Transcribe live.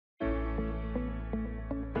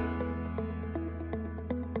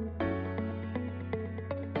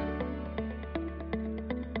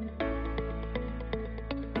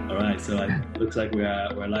All right, so it looks like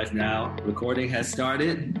we're live now. Recording has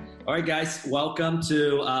started. All right, guys, welcome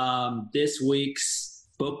to this week's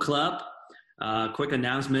book club. Quick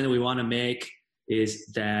announcement we want to make is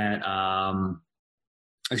that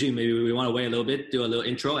actually maybe we want to wait a little bit, do a little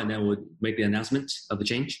intro, and then we'll make the announcement of the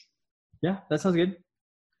change. Yeah, that sounds good.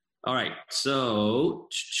 All right, so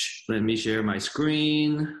let me share my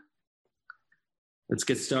screen. Let's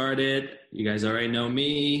get started. You guys already know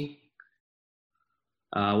me.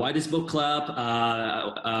 Why this book club?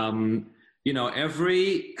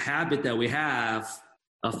 Every habit that we have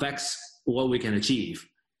affects what we can achieve.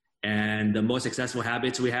 And the more successful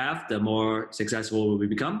habits we have, the more successful we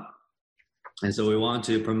become. And so we want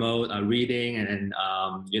to promote reading and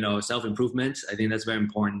self-improvement. I think that's very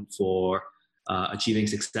important for achieving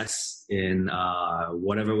success in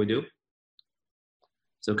whatever we do.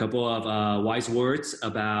 So a couple of wise words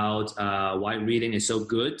about why reading is so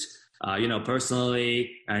good.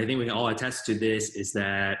 Personally, I think we can all attest to this, is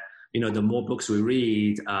that, the more books we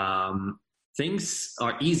read, things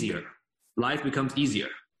are easier. Life becomes easier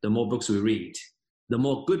the more books we read, the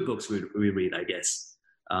more good books we read, I guess.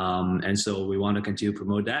 And so we want to continue to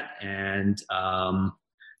promote that. And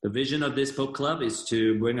the vision of this book club is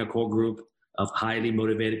to bring a core group of highly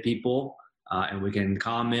motivated people, and we can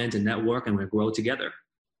comment and network, and we grow together.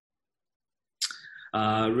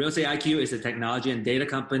 Real Estate IQ is a technology and data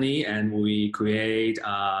company, and we create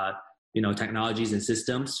technologies and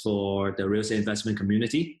systems for the real estate investment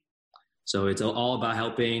community. So it's all about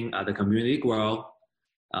helping the community grow,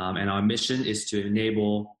 and our mission is to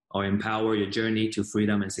enable or empower your journey to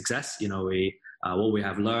freedom and success. What we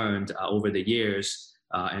have learned over the years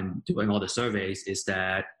and doing all the surveys is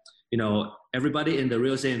that everybody in the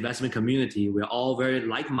real estate investment community, we're all very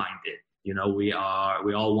like-minded. We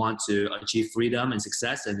all want to achieve freedom and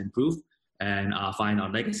success and improve and find our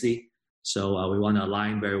legacy. So we want to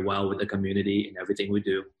align very well with the community in everything we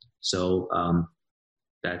do. So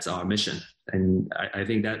that's our mission. And I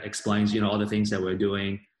think that explains, all the things that we're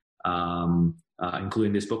doing,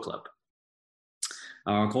 including this book club.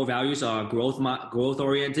 Our core values are growth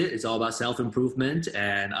oriented. It's all about self-improvement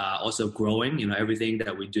and also growing, everything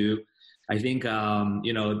that we do. I think,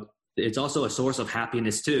 it's also a source of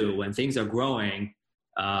happiness too. When things are growing,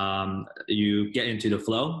 you get into the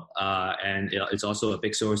flow, and it's also a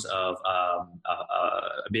big source of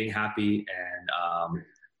being happy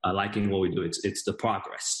and liking what we do. It's the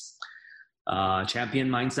progress. Champion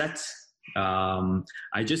mindset.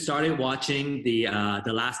 I just started watching the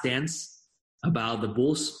Last Dance about the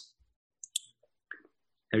Bulls.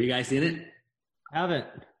 Have you guys seen it? Haven't.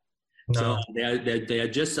 So they're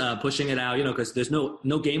just pushing it out, because there's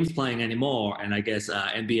no games playing anymore, and I guess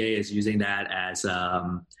NBA is using that as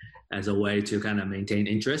a way to kind of maintain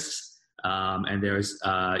interest. And there's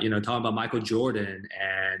talking about Michael Jordan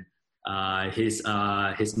and his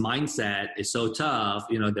mindset is so tough.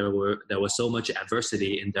 There was so much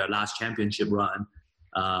adversity in their last championship run,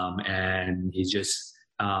 and he just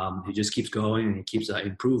keeps going and he keeps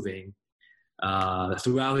improving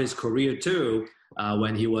throughout his career too.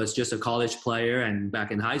 When he was just a college player and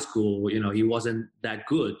back in high school, he wasn't that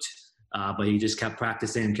good, but he just kept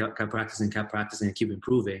practicing and keep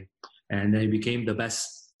improving. And then he became the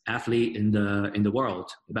best athlete in the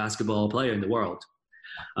world, basketball player in the world.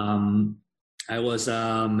 I was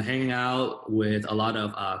hanging out with a lot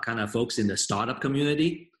of kind of folks in the startup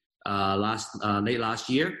community late last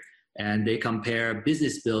year, and they compare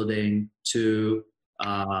business building to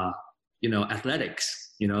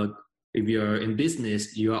athletics. If you're in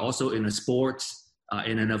business, you are also in a sport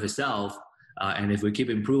in and of itself. And if we keep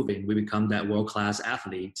improving, we become that world-class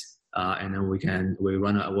athlete, and then we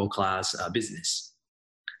run a world-class business.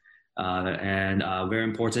 And very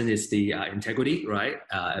important is the integrity, right?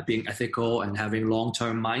 Being ethical and having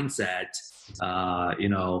long-term mindset.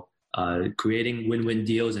 Creating win-win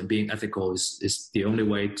deals and being ethical is the only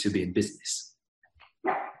way to be in business.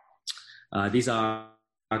 These are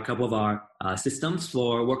a couple of our systems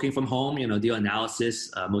for working from home, deal analysis.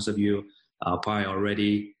 Most of you are probably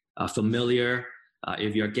already familiar.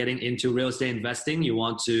 If you're getting into real estate investing, you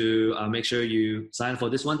want to make sure you sign up for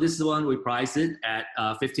this one. This is the one we price it at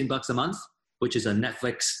 $15 a month, which is a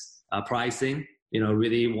Netflix pricing.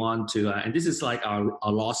 Really want to, and this is like our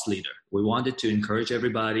loss leader. We wanted to encourage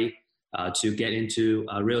everybody to get into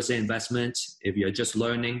real estate investment if you're just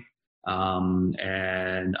learning.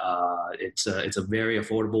 It's a very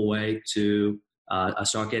affordable way to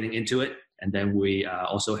start getting into it. And then we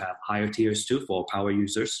also have higher tiers too for power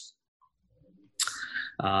users.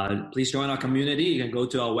 Please join our community. You can go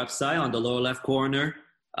to our website on the lower left corner.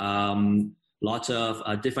 lots of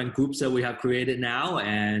different groups that we have created now,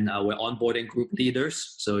 and we're onboarding group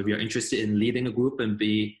leaders. So if you're interested in leading a group and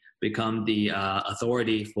become the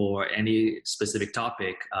authority for any specific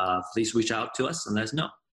topic, please reach out to us and let us know.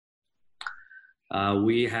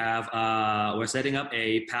 We're setting up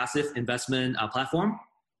a passive investment platform.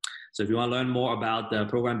 So if you want to learn more about the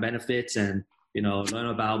program benefits and learn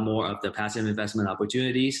about more of the passive investment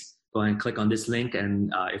opportunities, go ahead and click on this link.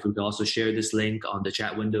 And if we could also share this link on the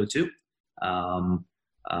chat window too,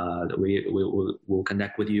 we'll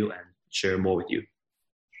connect with you and share more with you.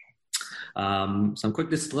 Some quick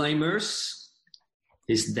disclaimers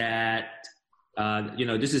is that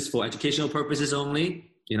this is for educational purposes only.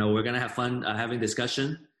 We're going to have fun having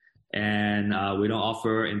discussion, and we don't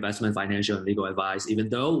offer investment, financial, and legal advice, even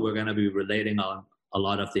though we're going to be relating on a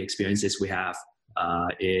lot of the experiences we have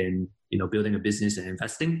in building a business and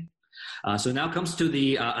investing. So now comes to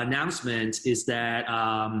the announcement is that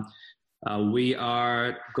we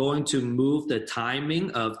are going to move the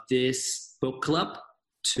timing of this book club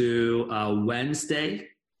to Wednesday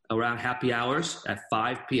around happy hours at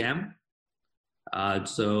 5 p.m.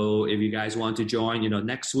 So if you guys want to join,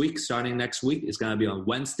 next week, starting next week, it's going to be on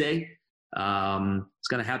Wednesday. It's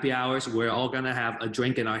going to happy hours. We're all going to have a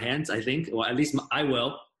drink in our hands, I think, or at least I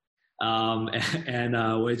will.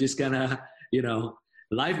 And we're just going to,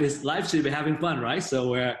 life should be having fun, right? So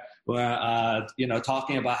we're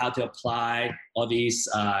talking about how to apply all these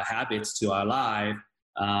habits to our life.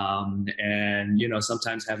 And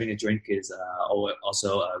sometimes having a drink is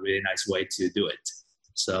also a really nice way to do it.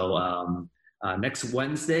 So next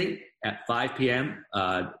Wednesday at 5 p.m.,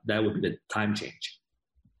 that would be the time change.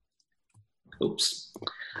 Oops.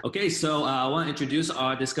 Okay, so I want to introduce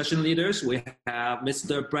our discussion leaders. We have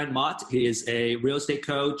Mr. Brent Mott. He is a real estate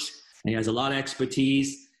coach, and he has a lot of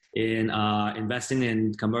expertise in investing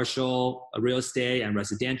in commercial real estate and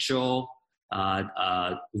residential,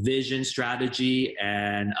 vision, strategy,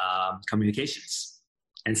 and communications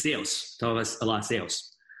and sales. Tell us a lot of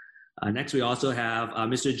sales. Next, we also have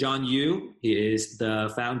Mr. John Yu. He is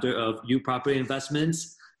the founder of Yu Property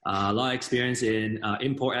Investments. A lot of experience in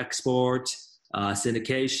import-export,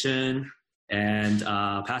 syndication, and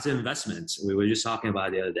passive investments. We were just talking about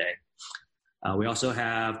it the other day. We also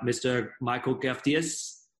have Mr. Michael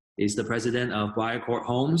Geftius. He's the president of Briarcourt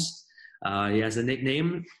Homes. He has a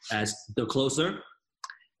nickname as The Closer.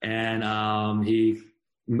 And he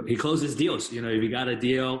closes deals. If you got a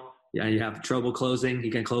deal, and you have trouble closing, he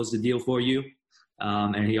can close the deal for you.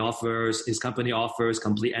 And his company offers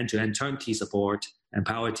complete end-to-end turnkey support and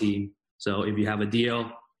power team. So if you have a deal,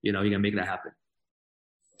 you can make that happen.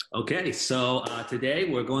 Okay, so today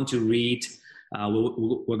we're going to read,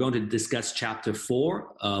 we're going to discuss chapter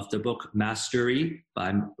 4 of the book Mastery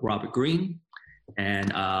by Robert Greene.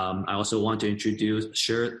 And I also want to introduce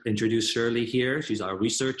Shirley here. She's our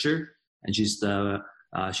researcher, and she's our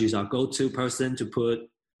go-to person to put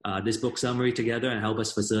this book summary together and help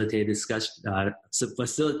us facilitate this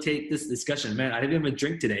discussion. Man, I didn't even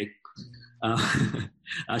drink today.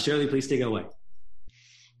 Shirley, please take it away.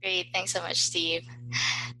 Great. Thanks so much, Steve.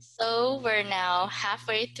 So we're now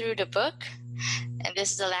halfway through the book, and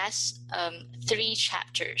this is the last 3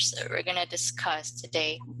 chapters that we're going to discuss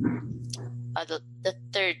today, the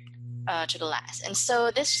third to the last. And so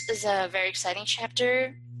this is a very exciting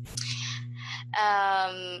chapter.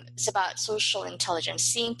 It's about social intelligence,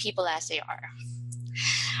 seeing people as they are.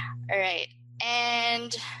 All right.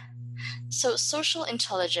 And so social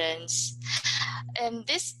intelligence, and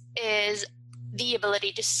this is the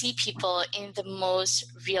ability to see people in the most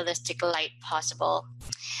realistic light possible.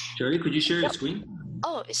 Shirley, could you share your screen?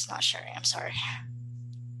 Oh, it's not sharing. I'm sorry.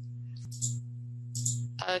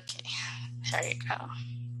 Okay. There you go.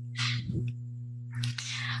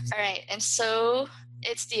 All right. And so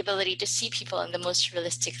it's the ability to see people in the most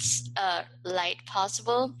realistic light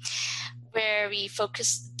possible, where we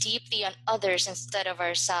focus deeply on others instead of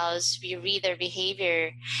ourselves. We read their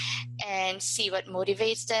behavior and see what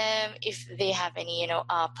motivates them, if they have any,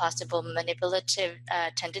 possible manipulative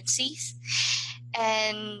tendencies.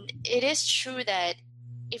 And it is true that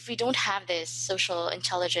if we don't have this social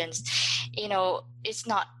intelligence, it's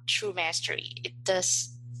not true mastery.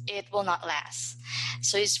 It will not last.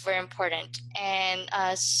 So it's very important. And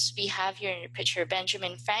as we have here in the picture,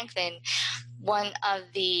 Benjamin Franklin, one of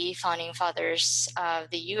the founding fathers of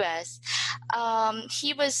the U.S.,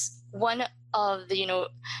 he was one of the,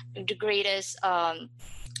 the greatest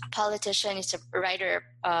politician. He's a writer.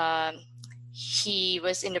 He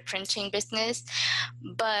was in the printing business,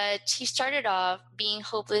 but he started off being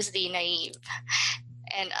hopelessly naive.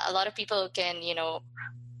 And a lot of people can,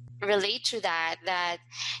 relate to that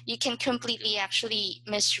you can completely actually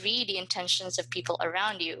misread the intentions of people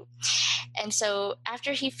around you. And so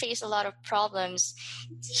after he faced a lot of problems,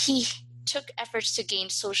 he took efforts to gain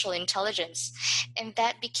social intelligence, and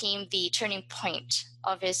that became the turning point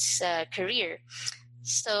of his career.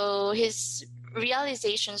 So his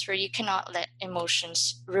realizations were, you cannot let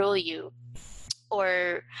emotions rule you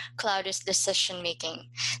or cloud his decision making.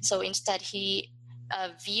 So instead, he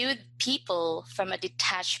viewed people from a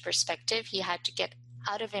detached perspective. He had to get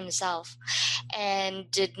out of himself and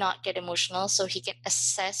did not get emotional, so he can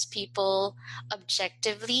assess people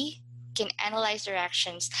objectively, can analyze their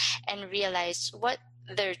actions, and realize what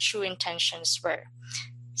their true intentions were.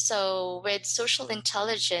 So with social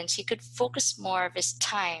intelligence, he could focus more of his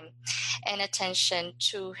time and attention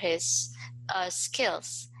to his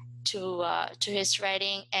skills, to his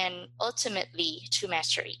writing, and ultimately to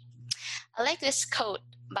mastery. I like this quote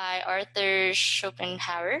by Arthur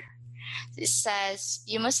Schopenhauer. It says,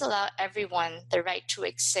 "You must allow everyone the right to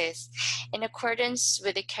exist in accordance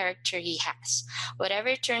with the character he has, whatever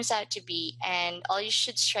it turns out to be, and all you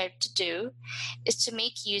should strive to do is to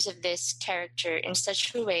make use of this character in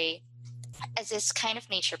such a way as his kind of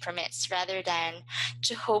nature permits, rather than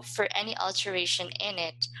to hope for any alteration in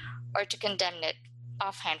it or to condemn it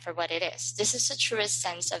offhand for what it is. This is the truest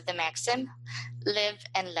sense of the maxim, live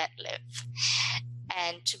and let live."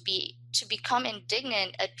 And to become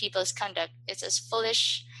indignant at people's conduct is as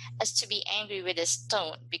foolish as to be angry with a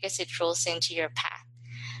stone because it rolls into your path.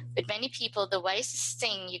 With many people, the wisest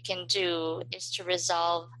thing you can do is to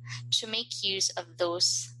resolve to make use of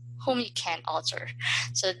those whom you can't alter.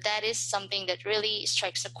 So that is something that really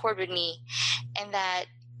strikes a chord with me, and that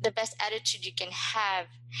the best attitude you can have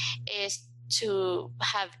is to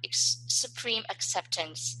have supreme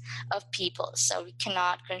acceptance of people. So we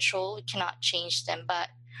cannot control, we cannot change them, but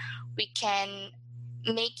we can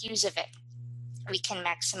make use of it. We can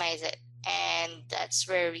maximize it, and that's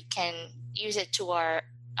where we can use it to our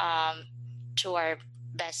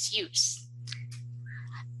best use.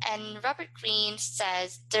 And Robert Greene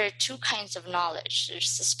says there are two kinds of knowledge.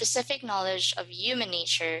 There's the specific knowledge of human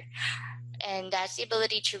nature, and that's the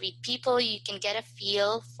ability to read people. You can get a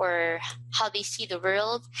feel for how they see the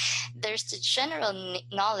world. There's the general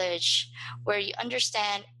knowledge where you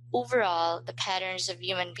understand overall the patterns of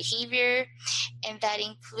human behavior, and that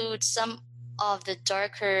includes some of the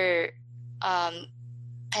darker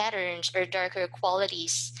patterns or darker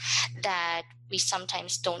qualities that we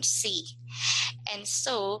sometimes don't see. And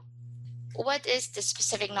so, what is the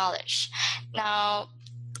specific knowledge? Now,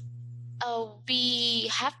 we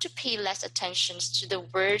have to pay less attention to the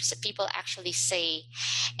words that people actually say,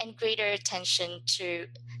 and greater attention to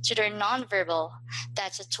their nonverbal.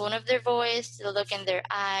 That's the tone of their voice, the look in their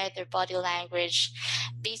eye, their body language,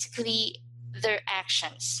 basically their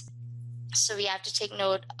actions. So we have to take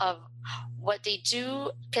note of what they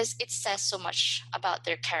do, because it says so much about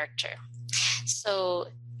their character. So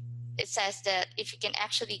it says that if you can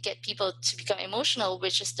actually get people to become emotional,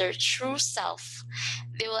 which is their true self,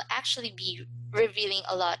 they will actually be revealing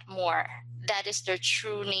a lot more. That is their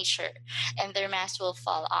true nature, and their mask will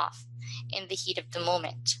fall off in the heat of the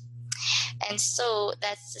moment. And so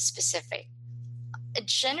that's the specific.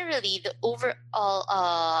 Generally, the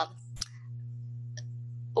overall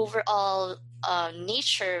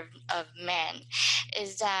nature of man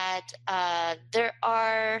is that there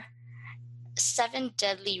are 7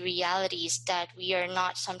 deadly realities that we are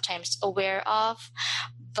not sometimes aware of,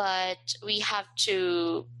 but we have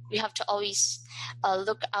to always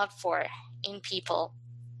look out for in people.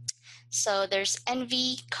 So there's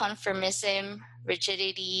envy, conformism,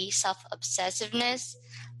 rigidity, self-obsessiveness,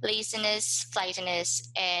 laziness,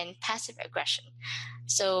 flightiness, and passive aggression.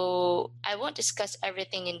 So I won't discuss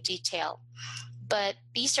everything in detail, but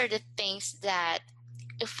these are the things that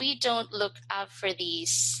if we don't look out for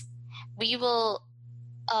these, we will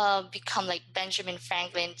become like Benjamin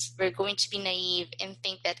Franklin. We're going to be naive and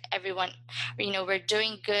think that everyone, we're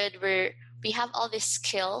doing good. We have all these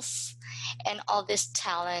skills and all this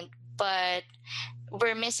talent, but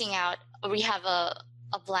we're missing out. We have a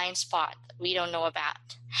blind spot we don't know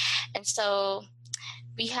about. And so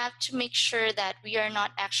we have to make sure that we are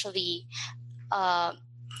not actually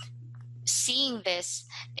seeing this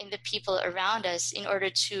in the people around us in order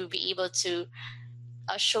to be able to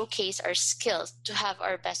showcase our skills, to have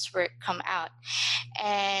our best work come out.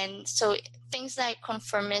 And so things like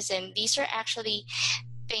conformism, these are actually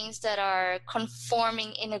things that are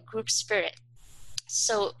conforming in a group spirit.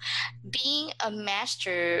 So being a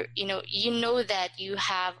master, you know that you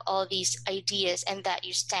have all these ideas and that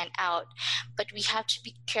you stand out, but we have to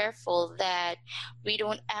be careful that we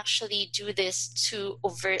don't actually do this too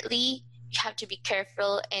overtly. You have to be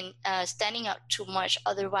careful in standing out too much.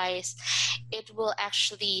 Otherwise, it will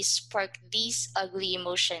actually spark these ugly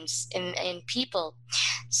emotions in people.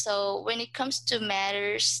 So when it comes to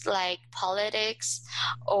matters like politics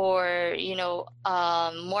or,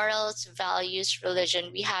 morals, values,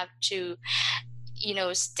 religion, we have to,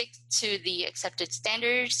 stick to the accepted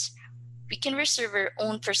standards. We can reserve our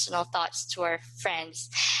own personal thoughts to our friends,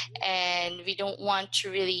 and we don't want to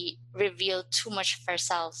really reveal too much of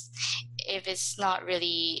ourselves if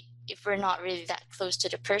we're not really that close to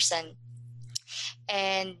the person.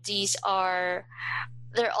 And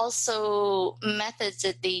there are also methods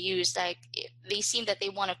that they use, like they seem that they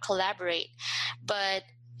want to collaborate, but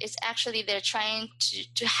it's actually they're trying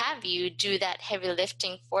to have you do that heavy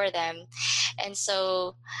lifting for them. And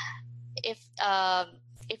so if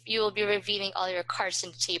you will be revealing all your cards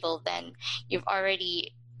on the table, then you're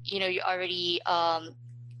already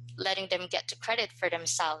letting them get to credit for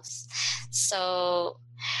themselves. So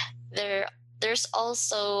there's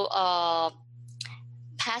also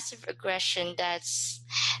passive aggression. That's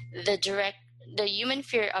the human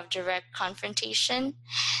fear of direct confrontation.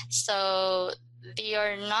 So they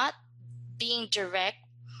are not being direct,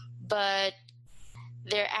 but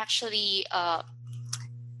they're actually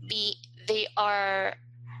they are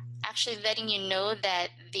actually letting you know that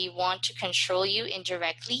they want to control you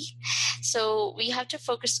indirectly. So we have to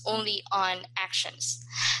focus only on actions.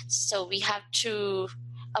 So we have to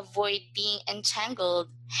avoid being entangled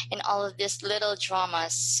in all of these little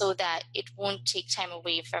dramas so that it won't take time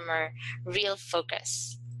away from our real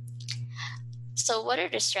focus. So what are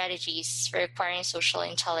the strategies for acquiring social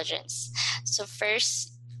intelligence? So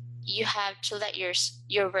first, you have to let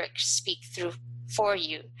your work speak through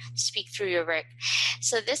your work.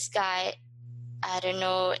 So this guy, I don't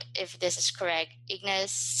know if this is correct,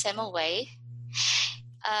 Ignaz Semmelweis,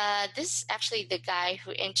 this is actually the guy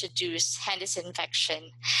who introduced hand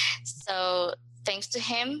disinfection. So thanks to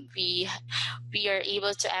him, we are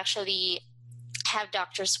able to actually have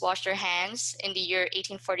doctors wash their hands in the year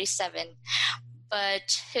 1847.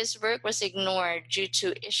 But his work was ignored due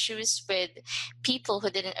to issues with people who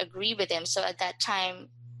didn't agree with him. So at that time,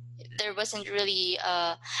 there wasn't really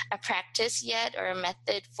a practice yet or a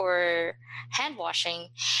method for hand washing.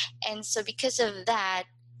 And so because of that,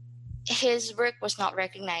 his work was not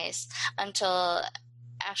recognized until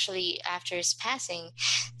actually after his passing.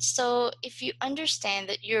 So if you understand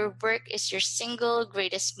that your work is your single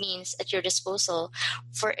greatest means at your disposal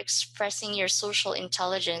for expressing your social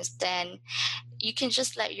intelligence, then you can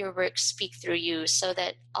just let your work speak through you so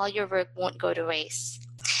that all your work won't go to waste.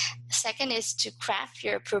 Second is to craft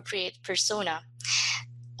your appropriate persona.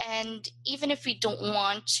 And even if we don't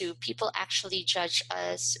want to, people actually judge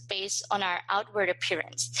us based on our outward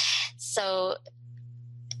appearance. So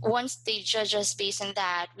once they judge us based on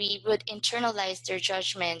that, we would internalize their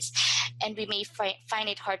judgments, and we may find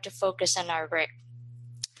it hard to focus on our work.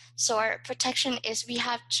 So our protection is we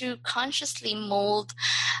have to consciously mold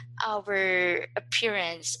our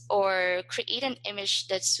appearance or create an image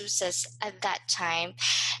that suits us at that time.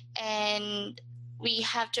 And we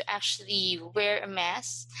have to actually wear a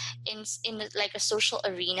mask in like a social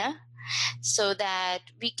arena so that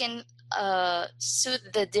we can suit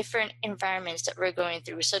the different environments that we're going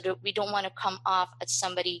through, so that we don't want to come off as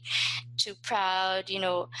somebody too proud,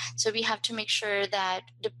 so we have to make sure that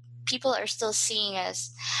the people are still seeing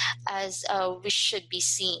us as we should be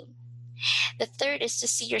seen. The third is to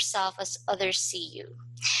see yourself as others see you.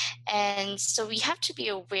 And so we have to be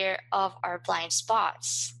aware of our blind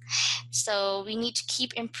spots. So we need to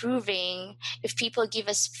keep improving. If people give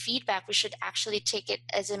us feedback, we should actually take it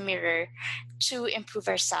as a mirror to improve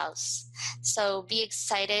ourselves. So be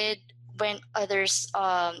excited when others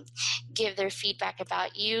give their feedback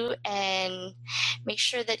about you, and make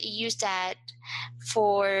sure that you use that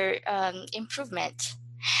for improvement.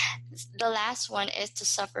 The last one is to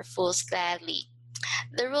suffer fools gladly.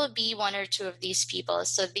 There will be one or two of these people.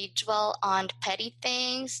 So they dwell on petty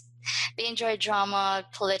things. They enjoy drama,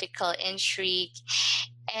 political intrigue.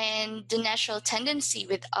 And the natural tendency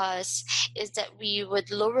with us is that we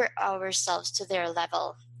would lower ourselves to their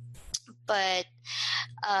level. But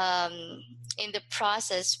in the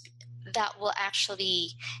process, that will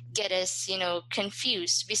actually get us,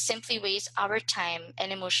 confused. We simply waste our time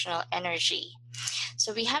and emotional energy.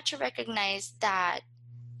 So we have to recognize that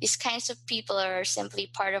these kinds of people are simply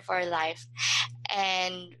part of our life,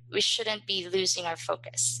 and we shouldn't be losing our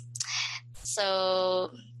focus. So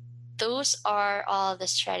those are all the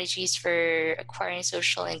strategies for acquiring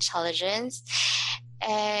social intelligence.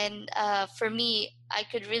 And for me, I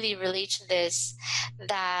could really relate to this,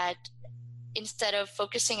 that instead of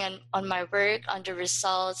focusing on my work, on the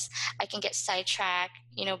results, I can get sidetracked,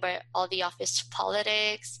 by all the office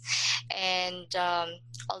politics and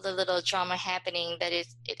all the little drama happening, that it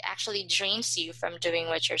actually drains you from doing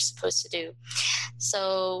what you're supposed to do.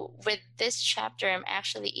 So with this chapter, I'm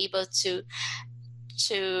actually able to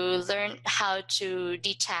learn how to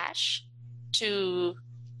detach, to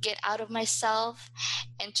get out of myself,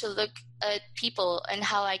 and to look at people and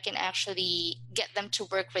how I can actually get them to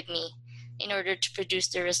work with me in order to produce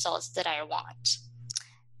the results that I want.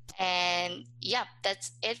 And yeah,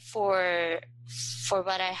 that's it for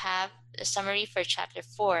what I have, a summary for chapter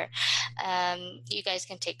 4. You guys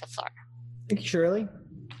can take the floor. Thank you, Shirley.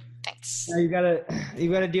 Thanks. Now you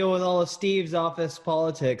gotta deal with all of Steve's office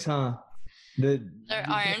politics, huh? There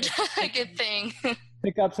aren't a good thing.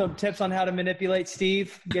 Pick up some tips on how to manipulate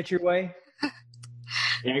Steve, get your way.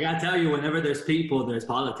 Yeah, I gotta tell you, whenever there's people, there's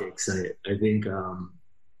politics. I think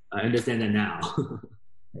I understand that now.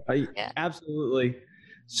 Yeah. Absolutely.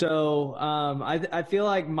 So I feel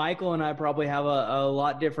like Michael and I probably have a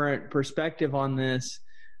lot different perspective on this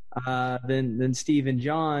than Steve and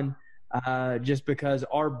John, just because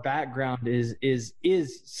our background is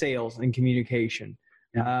sales and communication.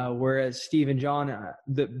 Whereas Steve and John,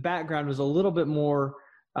 the background was a little bit more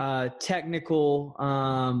technical,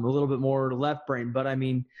 a little bit more left brain. But I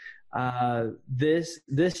mean, this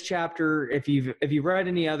chapter, if you've read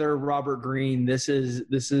any other Robert Greene, this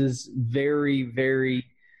is very, very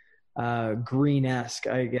Greene-esque,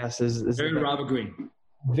 I guess. Is very Robert Greene.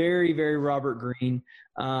 Very, very Robert Greene.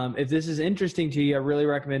 If this is interesting to you, I really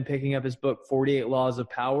recommend picking up his book, 48 Laws of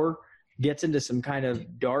Power. Gets into some kind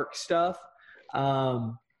of dark stuff.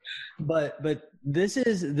 But this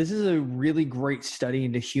is a really great study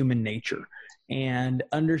into human nature and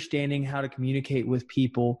understanding how to communicate with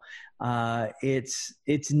people. It's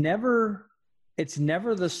never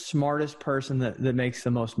the smartest person that makes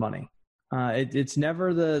the most money. It's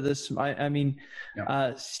never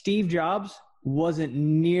Steve Jobs wasn't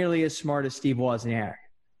nearly as smart as Steve Wozniak.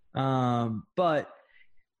 But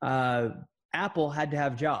Apple had to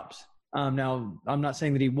have Jobs. Now, I'm not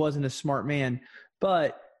saying that he wasn't a smart man,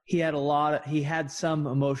 but he had some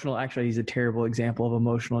emotional, actually, he's a terrible example of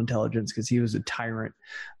emotional intelligence because he was a tyrant.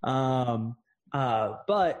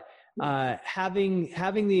 But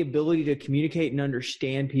having the ability to communicate and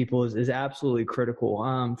understand people is absolutely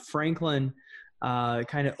critical. Franklin,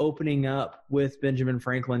 kind of opening up with Benjamin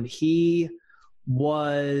Franklin, he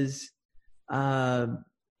was kind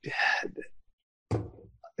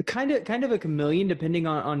of a chameleon depending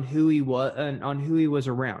on who he was and on who he was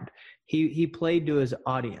around. He played to his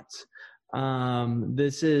audience.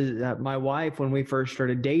 This is my wife. When we first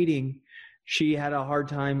started dating, she had a hard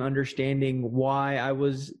time understanding why I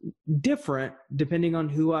was different depending on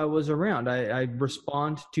who I was around. I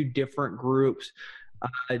respond to different groups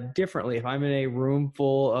differently. If I'm in a room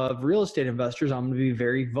full of real estate investors, I'm going to be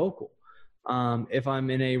very vocal. If I'm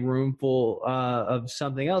in a room full of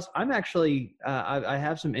something else, I'm actually I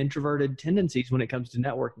have some introverted tendencies when it comes to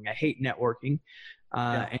networking. I hate networking.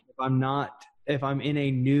 And if I'm in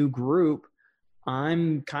a new group,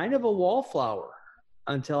 I'm kind of a wallflower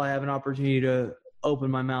until I have an opportunity to open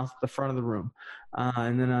my mouth at the front of the room.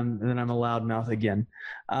 And then I'm a loud mouth again.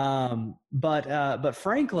 But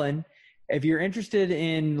Franklin, if you're interested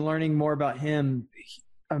in learning more about him,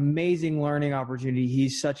 amazing learning opportunity.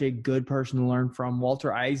 He's such a good person to learn from.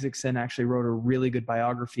 Walter Isaacson actually wrote a really good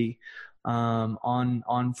biography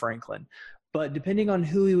on Franklin. But depending on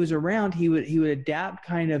who he was around, he would adapt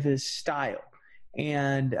kind of his style.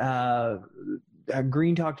 And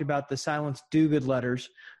Greene talked about the Silence Dogood letters,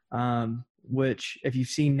 which if you've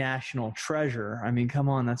seen National Treasure, I mean, come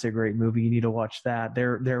on, that's a great movie. You need to watch that.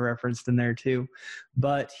 They're referenced in there too.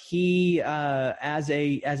 But he, as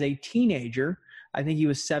a teenager, I think he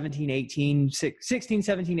was 16,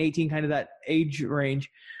 17, 18, kind of that age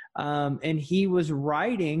range. And he was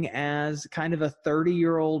writing as kind of a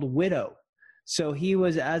 30-year-old widow. So he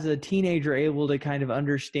was, as a teenager, able to kind of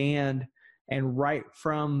understand and write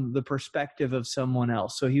from the perspective of someone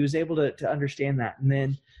else. So he was able to understand that. And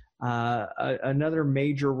then another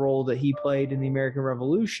major role that he played in the American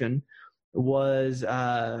Revolution was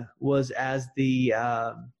as the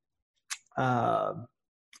I'm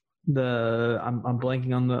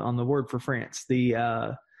blanking on the word for France,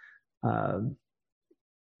 the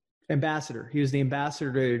ambassador. He was the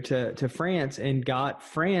ambassador to France and got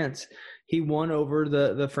France. he won over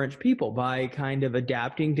the French people by kind of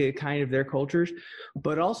adapting to kind of their cultures,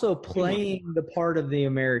 but also playing the part of the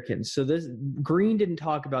Americans. So this Green didn't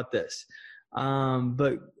talk about this,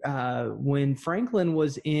 but when Franklin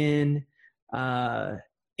was in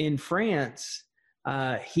France,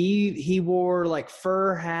 he wore like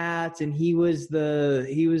fur hats, and he was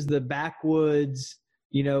the backwoods,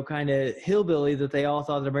 kind of hillbilly that they all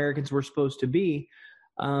thought that Americans were supposed to be.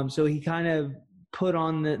 So he kind of put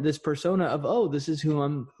on this persona of, oh, this is who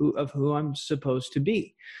I'm supposed to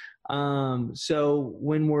be. So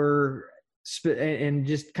when and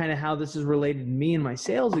just kind of how this is related to me and my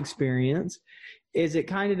sales experience is it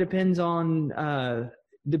kind of depends on,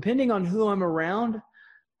 depending on who I'm around,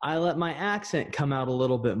 I let my accent come out a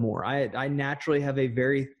little bit more. I naturally have a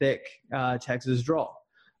very thick Texas drawl.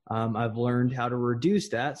 I've learned how to reduce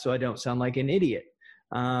that so I don't sound like an idiot.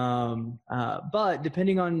 But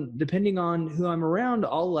depending on who I'm around,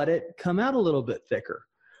 I'll let it come out a little bit thicker.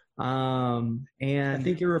 And I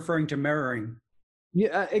think you're referring to mirroring.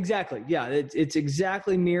 Yeah, exactly. Yeah, it's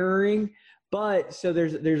exactly mirroring. But so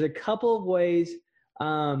there's a couple of ways.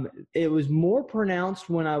 It was more pronounced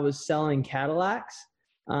when I was selling Cadillacs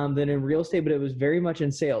than in real estate, but it was very much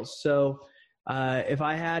in sales. So if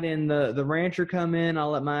I had in the rancher come in,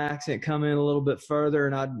 I'll let my accent come in a little bit further,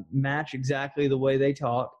 and I'd match exactly the way they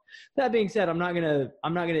talk. That being said, I'm not gonna.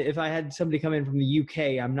 If I had somebody come in from the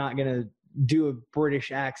UK, I'm not gonna do a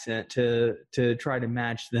British accent to try to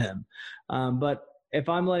match them. But if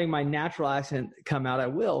I'm letting my natural accent come out, I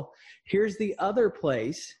will. Here's the other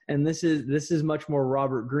place, and this is much more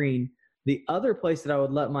Robert Greene. The other place that I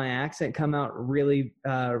would let my accent come out really,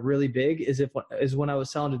 really big is when I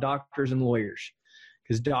was selling to doctors and lawyers,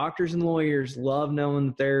 because doctors and lawyers love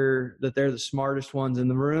knowing that they're the smartest ones in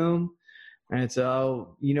the room. And it's,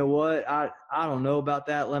 oh, you know what? I don't know about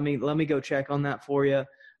that. Let me go check on that for you.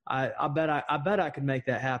 I bet I could make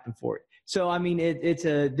that happen for you. So I mean, it's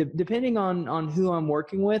depending on who I'm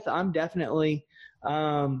working with. I'm definitely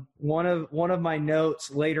one of my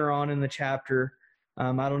notes later on in the chapter.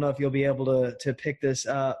 I don't know if you'll be able to pick this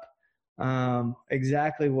up,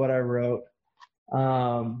 exactly what I wrote.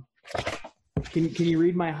 Can you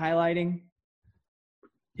read my highlighting?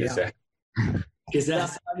 Yes, yeah. Sir.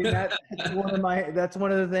 That's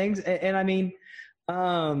one of the things. And I mean,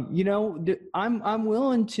 I'm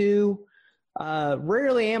willing to,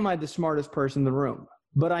 rarely am I the smartest person in the room,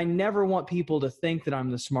 but I never want people to think that I'm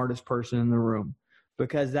the smartest person in the room,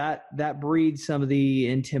 because that breeds some of the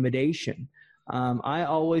intimidation. I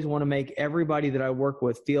always want to make everybody that I work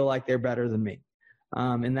with feel like they're better than me.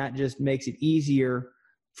 And that just makes it easier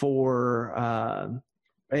for,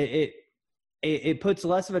 it puts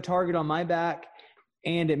less of a target on my back,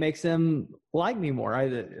 and it makes them like me more.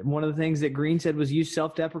 One of the things that Greene said was use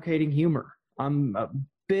self-deprecating humor. I'm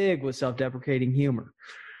big with self-deprecating humor.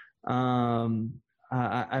 I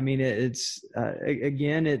mean, it's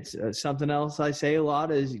something else I say a lot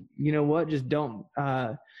is, you know what, just don't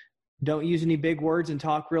use any big words and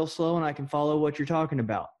talk real slow, and I can follow what you're talking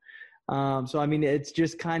about. So, I mean, it's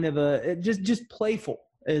just kind of just playful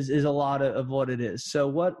is a lot of what it is. So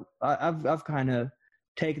what I've kind of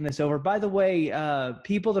taken this over. By the way,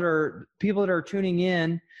 people that are tuning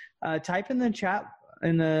in, type in the chat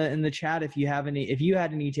in the chat if you had any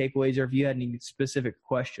takeaways, or if you had any specific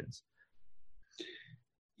questions.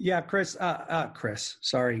 Yeah, Brent,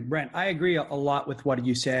 I agree a lot with what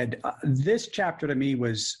you said. This chapter to me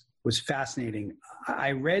was fascinating.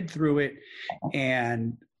 I read through it,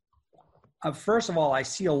 and first of all, I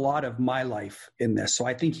see a lot of my life in this. So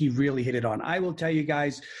I think he really hit it on. I will tell you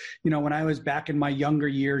guys, when I was back in my younger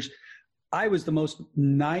years, I was the most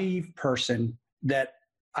naive person that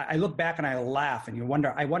I look back and I laugh, and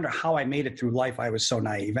I wonder how I made it through life. I was so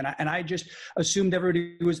naive. And I just assumed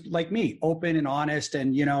everybody was like me, open and honest,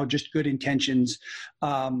 and, just good intentions.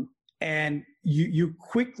 And you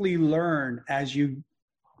quickly learn as you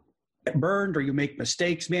get burned or you make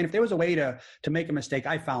mistakes. Man, if there was a way to make a mistake,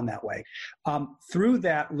 I found that way. Through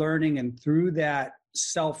that learning and through that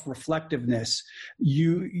self-reflectiveness,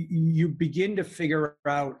 you begin to figure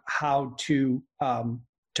out how to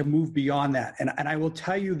move beyond that. And I will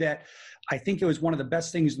tell you that I think it was one of the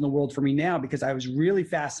best things in the world for me now, because I was really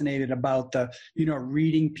fascinated about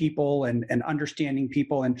reading people and understanding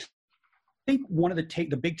people. And I think one of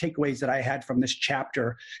the big takeaways that I had from this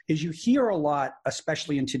chapter is you hear a lot,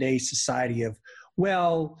 especially in today's society, of,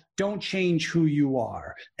 well, don't change who you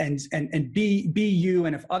are and be you.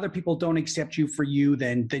 And if other people don't accept you for you,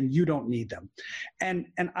 then you don't need them. And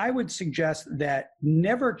I would suggest that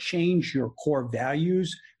never change your core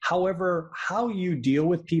values. However, how you deal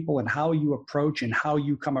with people and how you approach and how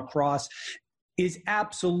you come across is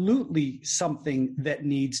absolutely something that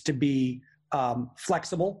needs to be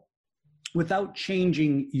flexible without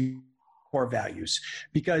changing your core values.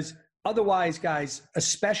 Because otherwise, guys,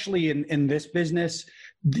 especially in this business,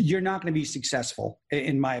 you're not going to be successful,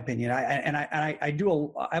 in my opinion. I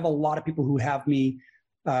have a lot of people who have me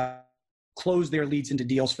close their leads into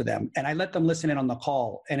deals for them, and I let them listen in on the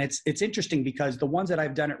call. And it's interesting because the ones that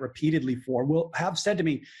I've done it repeatedly for will have said to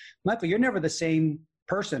me, Michael, you're never the same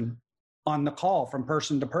person on the call from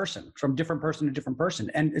person to person, from different person to different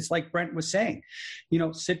person. And it's like Brent was saying,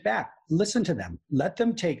 sit back, listen to them, let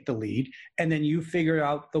them take the lead, and then you figure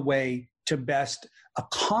out the way to best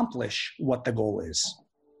accomplish what the goal is.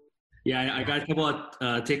 Yeah, I got a couple of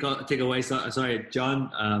takeaways. Sorry,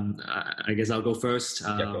 John, I guess I'll go first.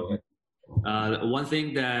 Go ahead. One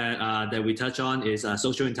thing that we touch on is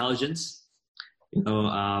social intelligence,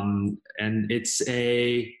 and it's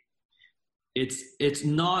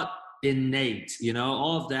not innate,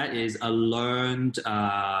 all of that is learned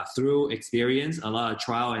through experience, a lot of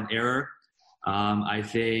trial and error. I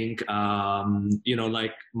think,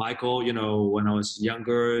 like Michael, when I was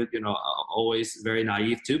younger, always very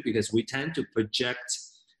naive too, because we tend to project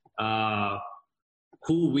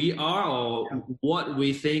who we are or what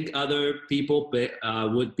we think other people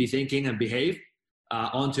would be thinking and behave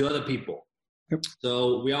onto other people. Yep.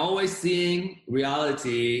 So we're always seeing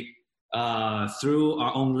reality through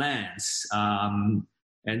our own lens.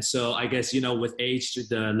 And so I guess, with age,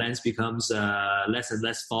 the lens becomes less and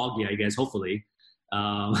less foggy, I guess, hopefully,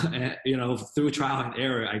 through trial and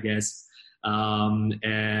error, I guess.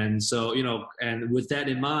 And so, and with that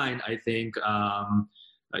in mind, I think,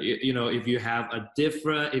 if you have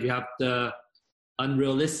the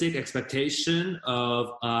unrealistic expectation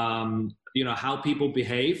of, how people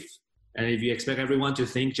behave, and if you expect everyone to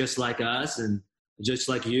think just like us and just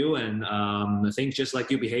like you and think just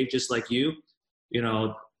like you, behave just like you,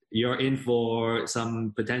 you're in for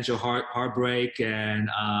some potential heartbreak and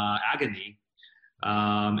agony.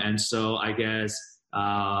 And so I guess,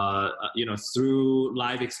 through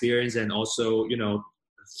life experience and also,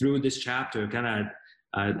 through this chapter, kind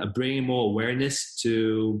of bringing more awareness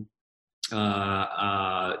to,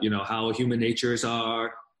 how human natures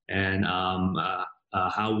are and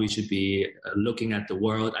how we should be looking at the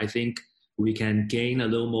world. I think we can gain a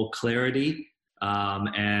little more clarity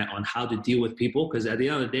and on how to deal with people, because at the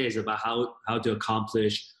end of the day, it's about how to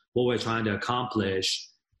accomplish what we're trying to accomplish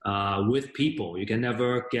with people. You can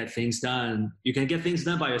never get things done. You can get things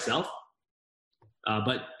done by yourself,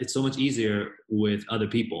 but it's so much easier with other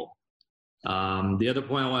people. The other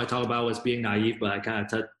point I want to talk about was being naive, but I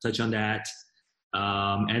kind of touch on that.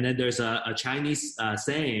 And then there's a Chinese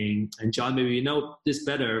saying, and John, maybe you know this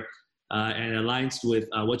better, and aligns with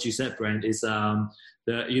what you said, Brent, is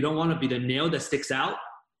you don't want to be the nail that sticks out,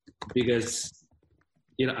 because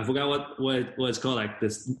I forgot what it's called. Like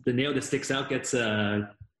this, the nail that sticks out gets people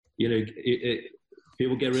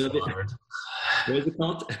get rid of it. What is it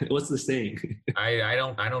called? What's the saying? I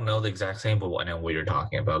don't know the exact saying, but I know what you're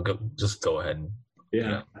talking about. Just go ahead.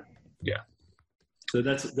 Yeah. So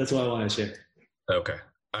that's what I want to share. Okay.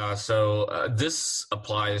 So this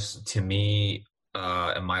applies to me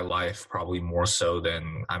in my life probably more so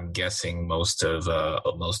than I'm guessing most of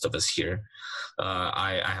us here.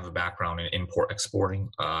 I have a background in import exporting.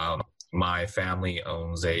 My family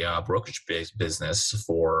owns a brokerage-based business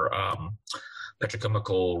for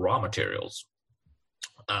petrochemical raw materials.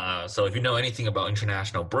 So if you know anything about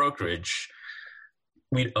international brokerage,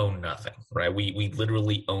 we own nothing, right? We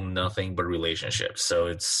literally own nothing but relationships. So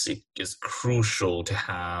it's crucial to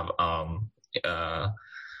have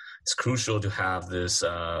this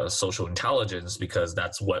social intelligence, because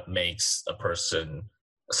that's what makes a person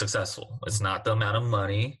successful. It's not the amount of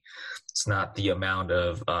money. It's not the amount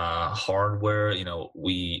of hardware.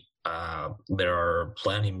 There are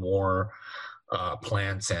plenty more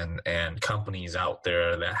plants and companies out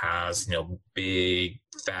there that has big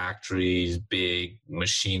factories, big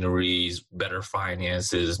machineries, better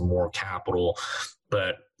finances, more capital.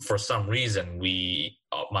 But for some reason,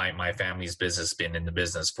 my family's business been in the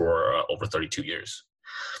business for over 32 years.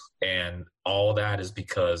 And all that is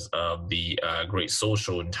because of the great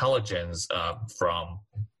social intelligence from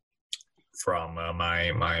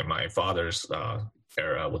my father's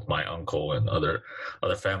era with my uncle and other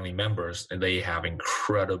family members. And they have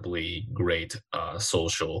incredibly great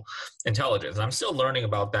social intelligence. I'm still learning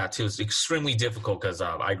about that too. It's extremely difficult because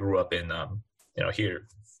I grew up in here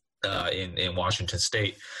in Washington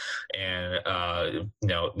State, and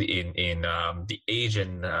in the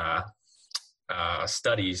Asian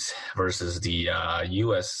studies versus the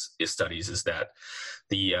U.S. studies is that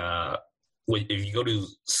the if you go to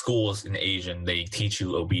schools in Asia, they teach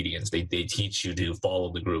you obedience. They teach you to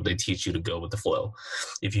follow the group. They teach you to go with the flow.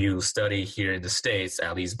 If you study here in the States,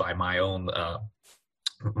 at least by my own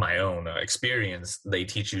experience, they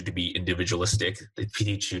teach you to be individualistic. They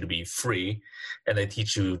teach you to be free, and they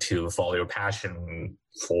teach you to follow your passion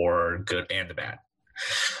for good and the bad.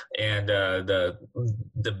 And the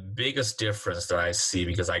biggest difference that I see,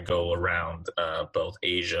 because I go around both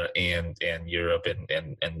Asia and Europe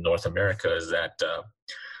and North America, is that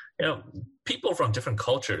people from different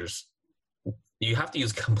cultures, you have to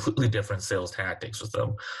use completely different sales tactics with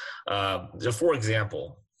them. For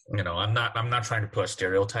example, I'm not trying to put a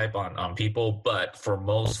stereotype on people, but for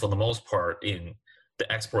the most part in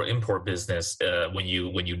the export-import business, when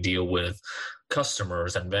you deal with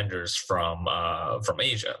customers and vendors from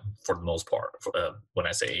Asia, for the most part, when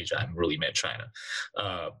I say Asia, I'm really meant China.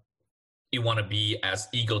 You want to be as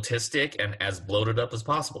egotistic and as bloated up as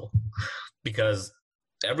possible, because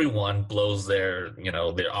everyone blows their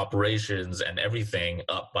operations and everything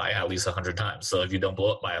up by at least 100 times. So if you don't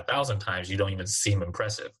blow up by 1,000 times, you don't even seem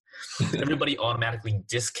impressive. Everybody automatically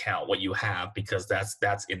discount what you have because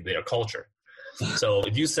that's in their culture. So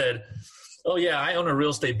if you said, oh yeah, I own a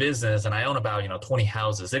real estate business and I own about 20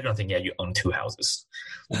 houses, they're gonna think, yeah, you own 2 houses,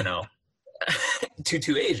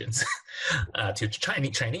 to Asians, to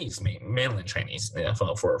Chinese, mainland Chinese,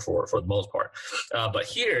 for the most part. But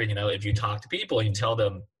here, if you talk to people and you tell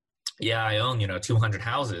them, yeah, I own 200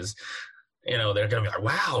 houses, they're gonna be like,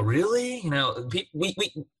 wow, really?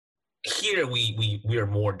 Here we are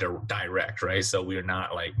more direct, right? So we're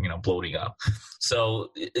not like bloating up. So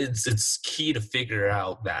it's key to figure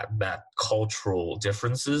out that cultural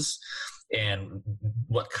differences and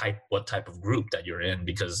what type of group that you're in,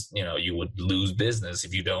 because you would lose business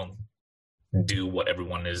if you don't do what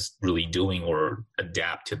everyone is really doing or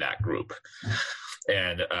adapt to that group.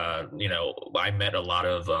 And I met a lot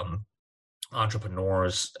of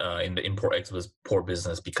entrepreneurs in the import-export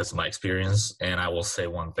business because of my experience. And I will say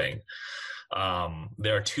one thing.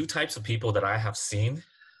 There are 2 types of people that I have seen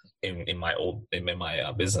in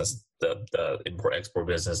my business, the import-export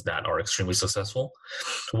business, that are extremely successful.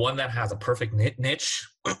 One that has a perfect niche,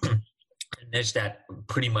 a niche that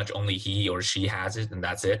pretty much only he or she has it, and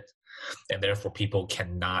that's it. And therefore people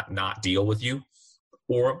cannot not deal with you.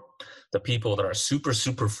 Or the people that are super,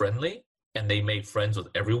 super friendly and they make friends with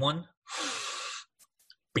everyone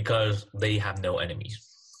because they have no enemies,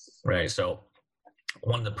 right? So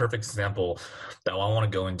one of the perfect example that I want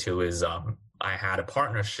to go into is I had a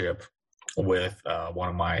partnership with one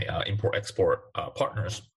of my import-export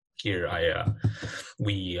partners here.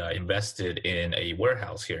 We invested in a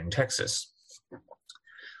warehouse here in Texas.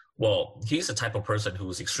 Well, he's the type of person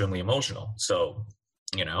who's extremely emotional. So,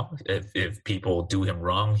 if people do him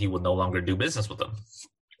wrong, he will no longer do business with them.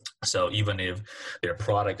 So even if their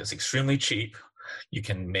product is extremely cheap, you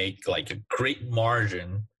can make like a great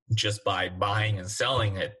margin just by buying and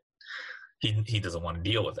selling it. He doesn't want to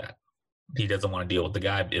deal with that. He doesn't want to deal with the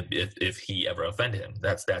guy if he ever offended him.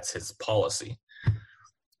 That's his policy.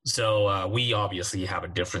 So we obviously have a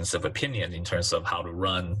difference of opinion in terms of how to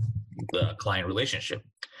run the client relationship.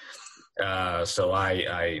 So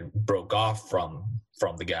I broke off from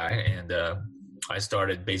the guy, and I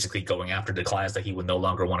started basically going after the clients that he would no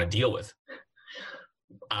longer want to deal with.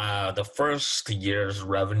 The first year's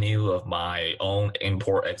revenue of my own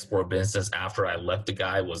import-export business after I left the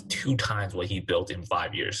guy was 2 times what he built in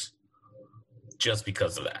 5 years, just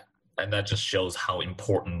because of that. And that just shows how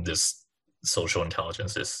important this social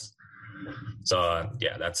intelligence is. So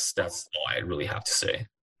yeah, that's all I really have to say.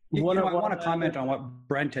 I want to comment on what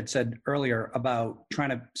Brent had said earlier about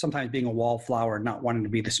sometimes being a wallflower and not wanting to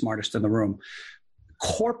be the smartest in the room.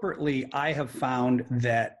 Corporately, I have found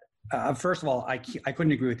that, first of all, I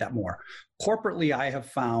couldn't agree with that more. Corporately, I have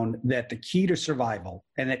found that the key to survival,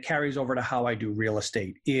 and it carries over to how I do real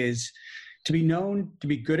estate, is to be known to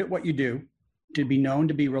be good at what you do, to be known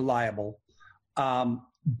to be reliable.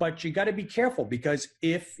 But you got to be careful, because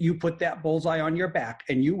if you put that bullseye on your back,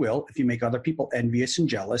 and you will, if you make other people envious and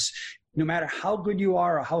jealous, no matter how good you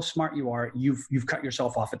are or how smart you are, you've cut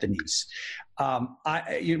yourself off at the knees.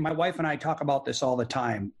 My wife and I talk about this all the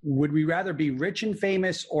time. Would we rather be rich and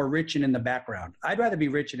famous or rich and in the background? I'd rather be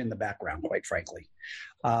rich and in the background, quite frankly.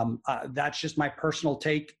 That's just my personal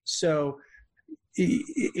take. So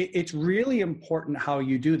it's really important how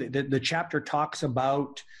you do that. The chapter talks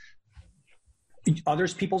about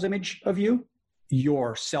people's image of you,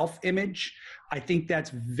 your self-image. I think that's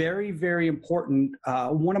very, very important.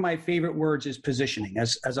 One of my favorite words is positioning.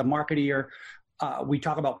 As a marketeer, we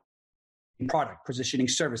talk about product, positioning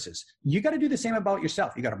services. You got to do the same about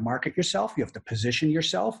yourself. You got to market yourself. You have to position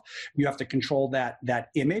yourself. You have to control that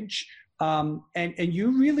image. And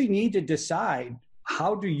you really need to decide,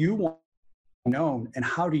 how do you want known and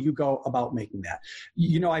how do you go about making that?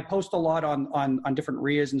 I post a lot on different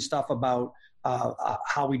RIAs and stuff about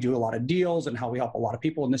how we do a lot of deals and how we help a lot of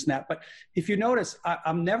people and this and that. But if you notice,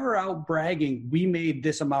 I'm never out bragging, we made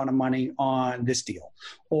this amount of money on this deal,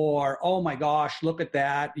 or, oh my gosh, look at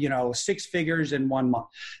that, 6 figures in 1 month.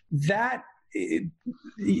 That's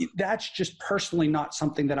just personally not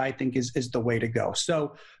something that I think is the way to go.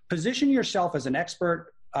 So position yourself as an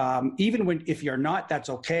expert. Even if you're not,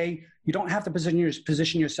 that's okay. You don't have to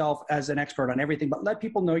position yourself as an expert on everything, but let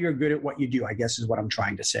people know you're good at what you do, I guess is what I'm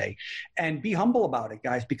trying to say. And be humble about it,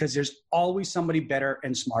 guys, because there's always somebody better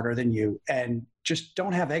and smarter than you. And just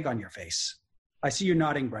don't have egg on your face. I see you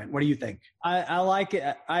nodding, Brent. What do you think? I like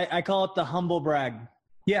it. I call it the humble brag.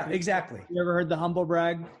 Yeah, exactly. You ever heard the humble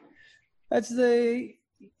brag? That's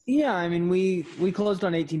yeah, I mean, we closed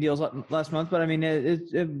on 18 deals last month, but I mean,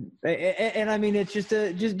 it's just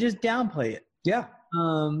downplay it. Yeah.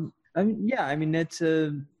 But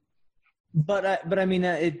I mean,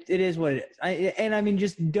 it is what it is.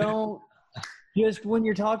 Just don't, just when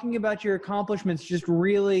you're talking about your accomplishments, just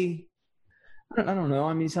really, I don't know.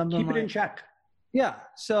 I mean, something keep it in check. Yeah.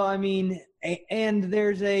 So, I mean, and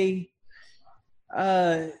there's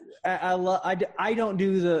I don't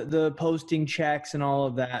do the posting checks and all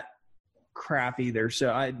of that crap either. So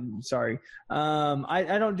I'm sorry.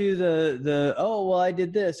 I don't do the oh, well, I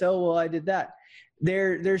did this. Oh, well, I did that.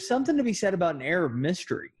 There's something to be said about an air of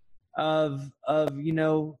mystery of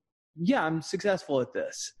yeah, I'm successful at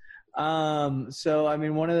this. So, I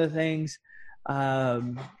mean, one of the things I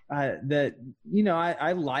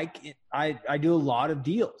do a lot of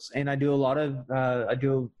deals, and I do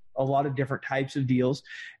a lot of different types of deals.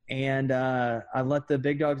 And I let the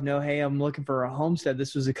big dogs know, hey, I'm looking for a homestead.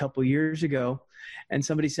 This was a couple years ago. And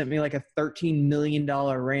somebody sent me like a $13 million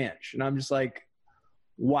ranch. And I'm just like,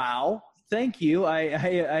 wow, thank you. I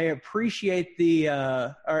appreciate the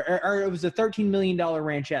or it was a $13 million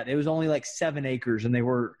ranchette. It was only like 7 acres. And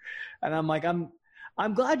I'm like, I'm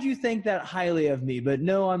glad you think that highly of me, but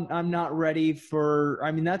no, I'm not ready for,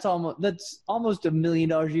 I mean, that's almost $1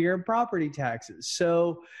 million a year in property taxes.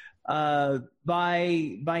 So by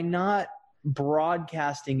not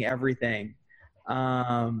broadcasting everything,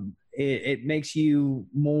 it makes you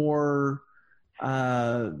more,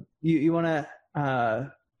 you want to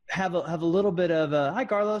have a little bit of a, hi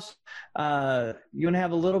Carlos, you want to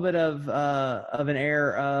have a little bit of an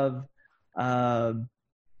air of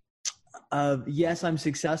yes, I'm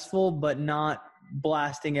successful, but not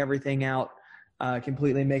blasting everything out,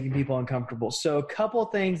 completely making people uncomfortable. So a couple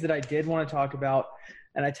things that I did want to talk about,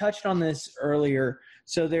 and I touched on this earlier.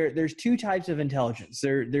 So there's 2 types of intelligence.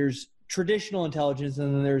 There's traditional intelligence,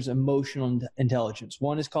 and then there's emotional intelligence.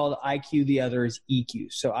 One is called IQ, the other is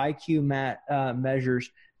EQ. So IQ measures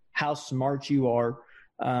how smart you are.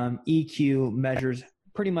 EQ measures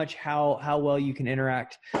pretty much how well you can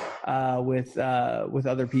interact with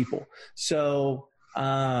other people. So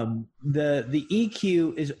the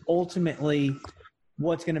EQ is ultimately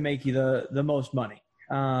what's going to make you the most money.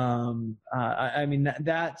 I mean,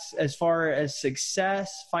 that's as far as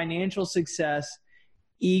success, financial success,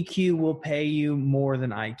 EQ will pay you more than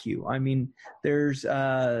IQ. I mean, there's,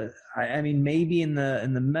 maybe in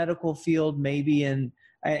the medical field, maybe and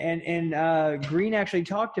Green actually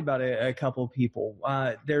talked about a couple of people.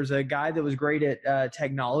 There's a guy that was great at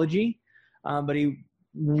technology, but he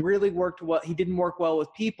really he didn't work well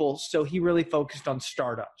with people, so he really focused on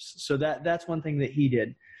startups. So that's one thing that he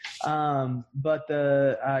did. But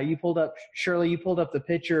you pulled up the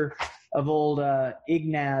picture of old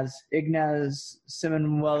Ignaz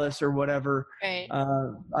Simonuelis or whatever. Right.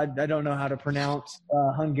 I don't know how to pronounce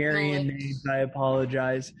Hungarian names. I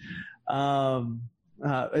apologize.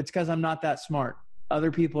 It's because I'm not that smart.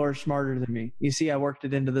 Other people are smarter than me. You see, I worked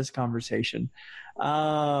it into this conversation.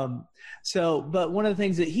 But one of the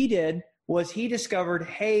things that he did was he discovered,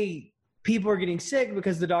 hey, people are getting sick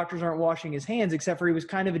because the doctors aren't washing his hands, except for he was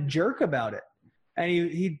kind of a jerk about it. And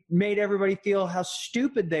he made everybody feel how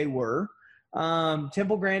stupid they were.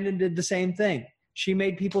 Temple Grandin did the same thing. She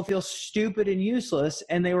made people feel stupid and useless,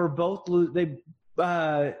 and they were both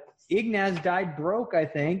Ignaz died broke, I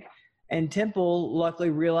think, and Temple luckily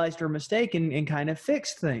realized her mistake and kind of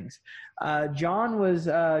fixed things. John was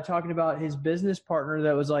talking about his business partner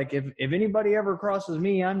that was like, if anybody ever crosses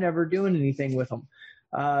me, I'm never doing anything with them.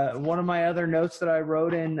 One of my other notes that I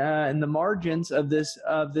wrote in the margins of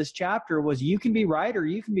this chapter was, you can be right or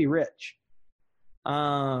you can be rich.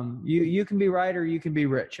 You can be right or you can be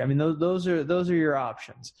rich. I mean, those are your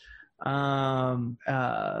options. My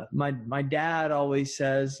dad always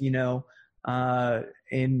says, in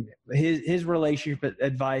his relationship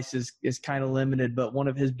advice is kind of limited, but one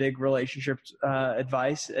of his big relationship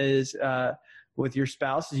advice is with your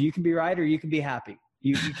spouse is you can be right or you can be happy.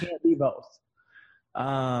 You can't be both.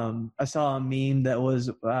 I saw a meme that was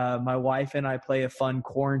my wife and I play a fun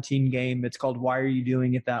quarantine game. It's called Why Are You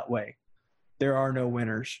Doing It That Way? There are no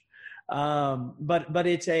winners. But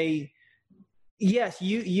it's yes,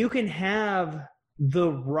 you can have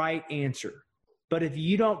the right answer, but if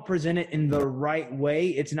you don't present it in the right way,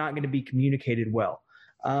 it's not going to be communicated well.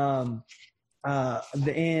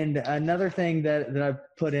 And another thing that I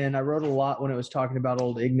put in, I wrote a lot when it was talking about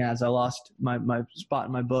old Ignaz. I lost my spot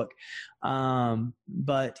in my book.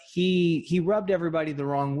 But he rubbed everybody the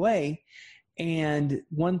wrong way. And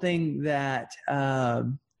one thing that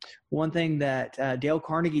Dale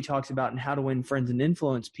Carnegie talks about in How to Win Friends and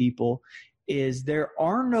Influence People is there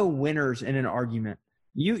are no winners in an argument.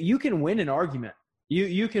 You can win an argument.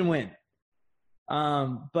 You can win.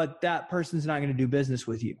 But that person's not going to do business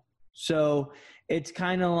with you. So it's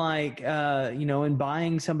kind of like, in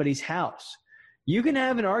buying somebody's house, you can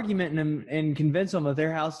have an argument and convince them that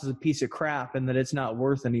their house is a piece of crap and that it's not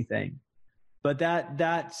worth anything. But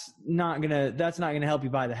that's not gonna help you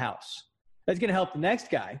buy the house. That's gonna help the next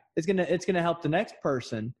guy. It's gonna help the next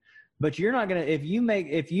person. But you're not gonna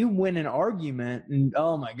if you win an argument and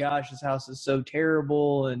oh my gosh, this house is so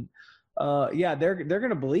terrible and they're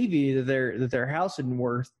gonna believe you that their house isn't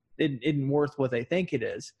worth what they think it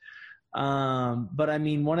is. But I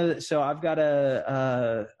mean, so I've got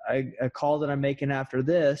a call that I'm making after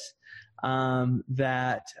this, let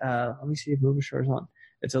me see if Movishare is on.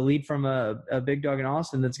 It's a lead from a big dog in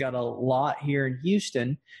Austin that's got a lot here in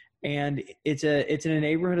Houston, and it's in a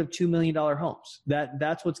neighborhood of $2 million homes.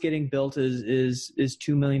 That's what's getting built is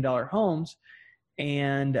 $2 million homes,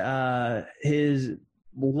 and his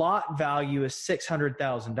lot value is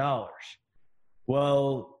 $600,000.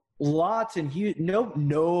 Well, lots in Houston.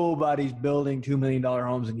 Nobody's building $2 million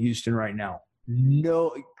homes in Houston right now.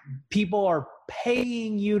 No, people are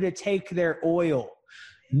paying you to take their oil.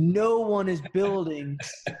 No one is building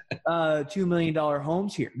 $2 million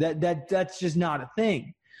homes here. That's just not a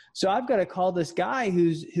thing. So I've got to call this guy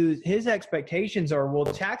who's his expectations are, well,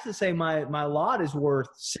 taxes say my lot is worth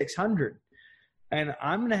 $600, and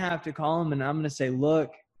I'm going to have to call him and I'm going to say,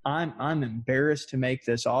 look, I'm embarrassed to make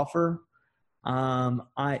this offer.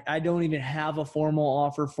 I don't even have a formal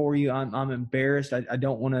offer for you. I'm embarrassed. I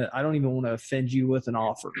don't even want to offend you with an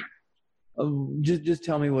offer. Just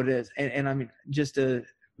tell me what it is. And I mean,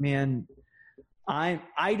 I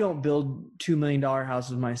don't build $2 million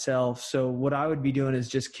houses myself. So what I would be doing is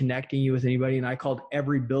just connecting you with anybody. And I called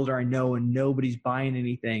every builder I know and nobody's buying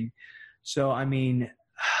anything. So, I mean,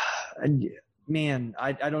 man,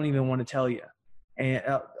 I don't even want to tell you. And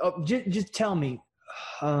just tell me,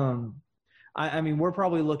 I mean, we're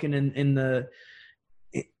probably looking in the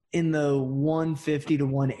 150 to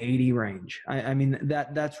 180 range. I mean,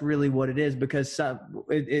 that's really what it is, because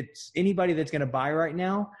it's anybody that's going to buy right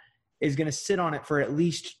now is going to sit on it for at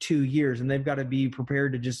least 2 years, and they've got to be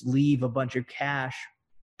prepared to just leave a bunch of cash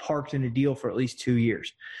parked in a deal for at least 2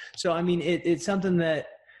 years. So, I mean, it's something that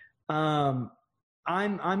I'm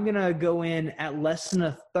going to go in at less than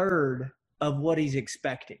a third of what he's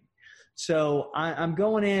expecting. So I'm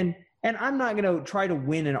going in, and I'm not going to try to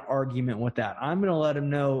win an argument with that. I'm going to let him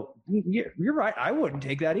know, you're right. I wouldn't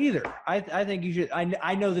take that either. I think you should.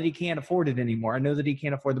 I know that he can't afford it anymore. I know that he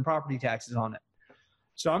can't afford the property taxes on it.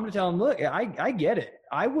 So I'm going to tell him, look, I get it.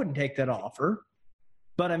 I wouldn't take that offer.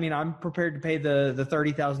 But I mean, I'm prepared to pay the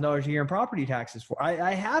 $30,000 a year in property taxes for.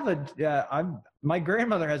 My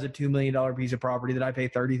grandmother has a $2 million piece of property that I pay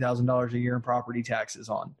 $30,000 a year in property taxes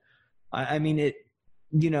on. I mean, it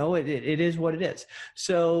is what it is.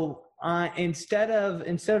 So instead of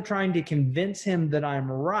trying to convince him that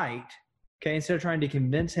I'm right,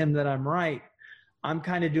 I'm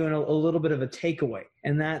kind of doing a little bit of a takeaway,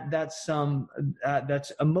 and that's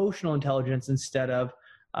emotional intelligence instead of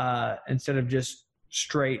just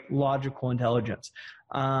straight logical intelligence.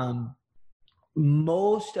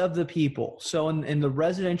 Most of the people, so in the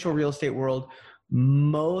residential real estate world,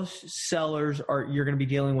 most sellers you're going to be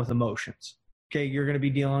dealing with emotions. Okay, you're going to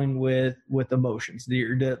be dealing with emotions.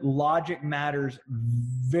 The logic matters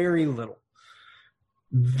very little.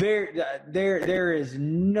 There is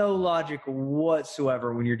no logic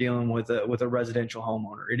whatsoever when you're dealing with a residential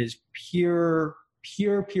homeowner. It is pure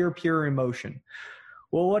emotion.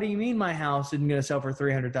 Well, what do you mean my house isn't going to sell for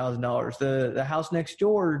 $300,000? The house next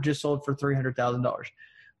door just sold for $300,000.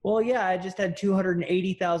 well, yeah, I just had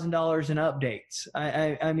 $280,000 in updates.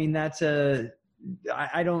 I mean, that's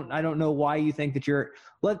I don't know why you think that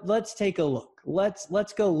let's take a look.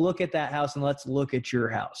 Let's go look at that house and let's look at your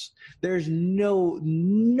house. There's no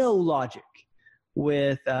logic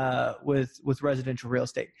with residential real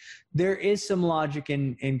estate. There is some logic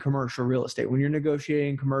in commercial real estate. When you're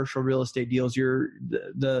negotiating commercial real estate deals,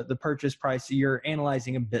 the purchase price, you're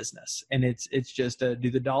analyzing a business, and it's just do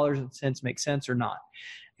the dollars and cents make sense or not?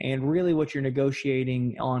 And really what you're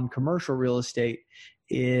negotiating on commercial real estate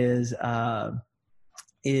is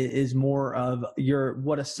more of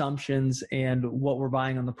what assumptions and what we're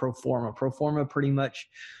buying on the pro forma. Pro forma pretty much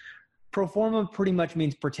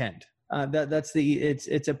means pretend.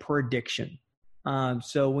 It's a prediction.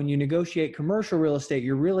 So when you negotiate commercial real estate,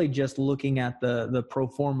 you're really just looking at the pro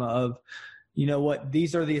forma of, you know what,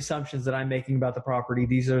 these are the assumptions that I'm making about the property.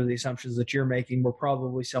 These are the assumptions that you're making. We're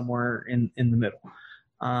probably somewhere in the middle.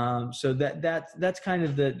 So that's kind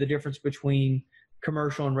of the difference between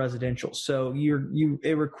commercial and residential. So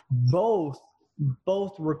both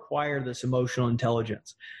require this emotional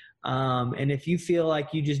intelligence. And if you feel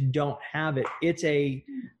like you just don't have it, it's a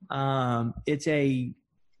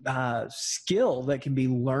skill that can be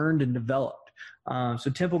learned and developed.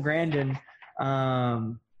 So Temple Grandin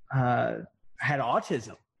had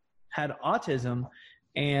autism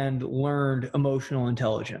and learned emotional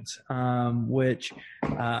intelligence, which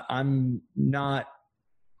I'm not.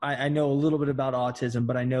 I know a little bit about autism,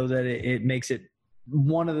 but I know that it makes it,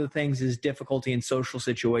 one of the things is difficulty in social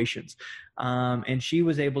situations. And she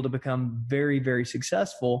was able to become very, very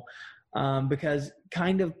successful because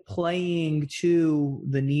kind of playing to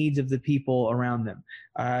the needs of the people around them.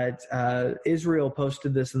 Israel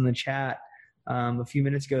posted this in the chat a few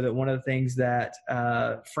minutes ago, that one of the things that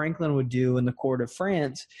Franklin would do in the court of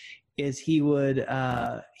France is he would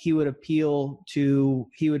appeal to,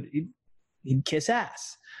 he'd kiss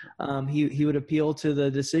ass. He would appeal to the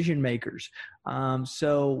decision makers.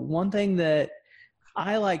 So one thing that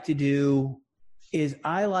I like to do is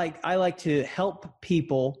I like to help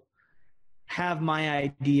people have my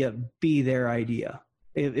idea be their idea.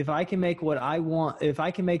 If I can make what I want, if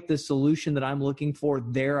I can make the solution that I'm looking for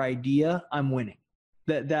their idea, I'm winning.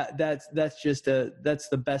 That's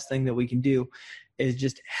the best thing that we can do, is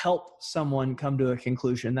just help someone come to a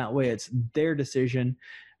conclusion. That way it's their decision,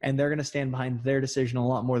 and they're going to stand behind their decision a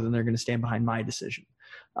lot more than they're going to stand behind my decision.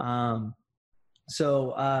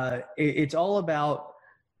 So it's all about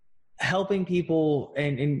helping people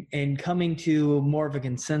and coming to more of a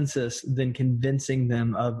consensus than convincing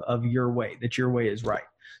them of your way, that your way is right.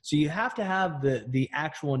 So you have to have the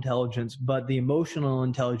actual intelligence, but the emotional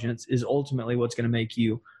intelligence is ultimately what's going to make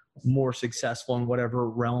you more successful in whatever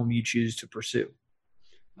realm you choose to pursue.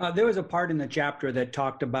 There was a part in the chapter that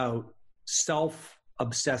talked about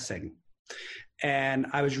self-obsessing, and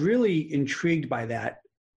I was really intrigued by that.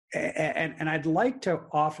 And I'd like to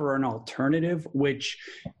offer an alternative, which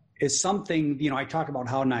is something, I talk about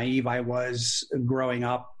how naive I was growing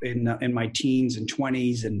up in my teens and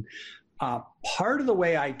 20s. And part of the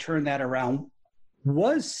way I turned that around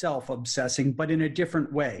was self-obsessing, but in a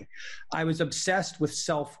different way. I was obsessed with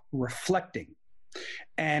self-reflecting.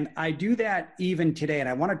 And I do that even today. And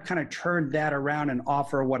I want to kind of turn that around and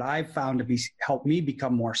offer what I've found to help me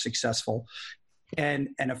become more successful and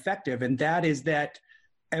effective. And that is that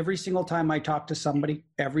every single time I talk to somebody,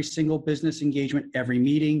 every single business engagement, every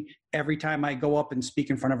meeting, every time I go up and speak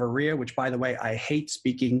in front of a RIA, which, by the way, I hate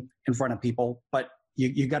speaking in front of people, but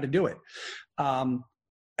you got to do it.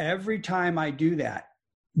 Every time I do that,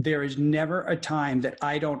 there is never a time that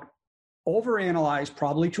I don't overanalyze,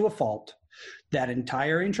 probably to a fault, that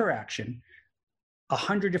entire interaction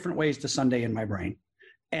 100 different ways to Sunday in my brain.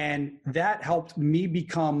 And that helped me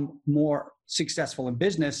become more successful in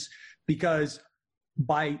business, because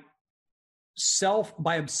by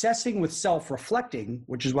obsessing with self-reflecting,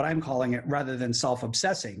 which is what I'm calling it, rather than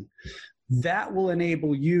self-obsessing, that will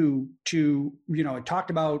enable you to, it talked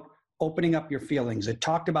about opening up your feelings. It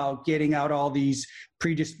talked about getting out all these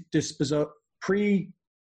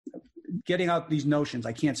getting out these notions.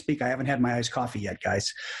 I can't speak. I haven't had my iced coffee yet,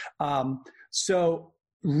 guys. So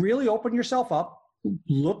really open yourself up,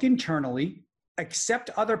 look internally, accept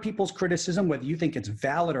other people's criticism, whether you think it's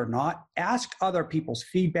valid or not, ask other people's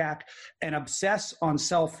feedback, and obsess on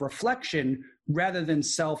self-reflection rather than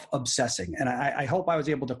self-obsessing. And I hope I was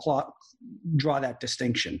able to draw that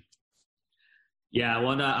distinction. Yeah, I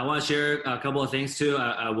want to share a couple of things too.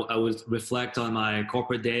 I would reflect on my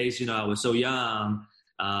corporate days. I was so young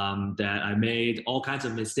that I made all kinds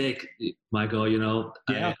of mistakes, Michael. Yeah.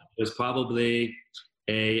 I was probably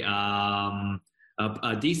a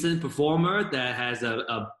a decent performer that has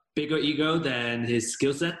a bigger ego than his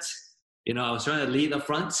skill set. I was trying to lead up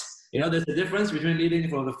front. There's a difference between leading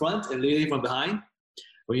from the front and leading from behind.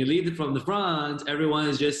 When you lead from the front, everyone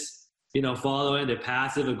is just, following. They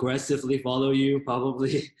passive aggressively follow you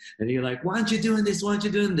probably. And you're like, why aren't you doing this? Why aren't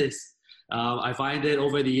you doing this? I find it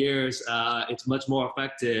over the years, it's much more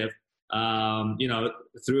effective,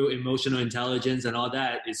 through emotional intelligence and all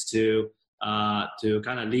that, is to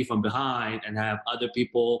kind of lead from behind and have other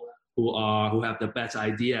people who have the best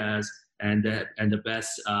ideas and the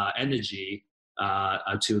best energy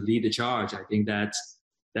to lead the charge. I think that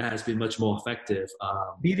has been much more effective.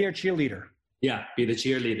 Be their cheerleader. Yeah, be the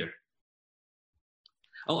cheerleader.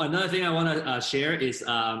 Oh, another thing I want to share is,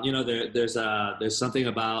 there's something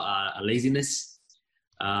about laziness.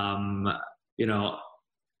 I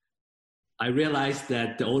realize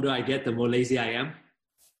that the older I get, the more lazy I am.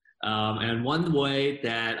 And one way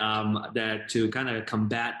that to kind of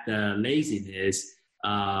combat the laziness,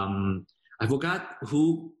 I forgot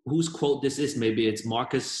whose quote this is. Maybe it's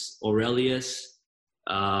Marcus Aurelius.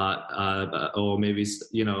 Or maybe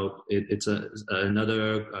it's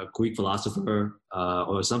another Greek philosopher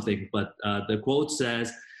or something. But the quote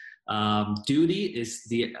says, "Duty is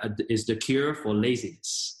the cure for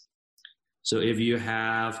laziness." So if you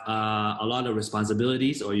have a lot of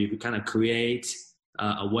responsibilities, or you kind of create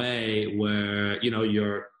a way where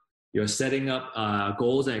you're setting up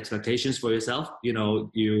goals and expectations for yourself,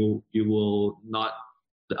 you will not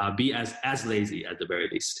be as lazy at the very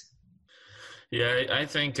least. Yeah, I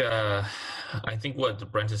think what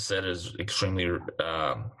Brent has said is extremely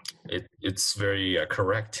it's very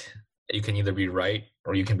correct. You can either be right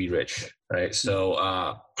or you can be rich, right? So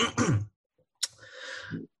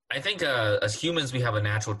I think as humans we have a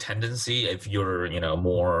natural tendency, if you're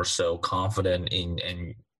more so confident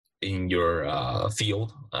in your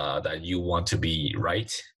field, that you want to be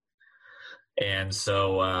right. And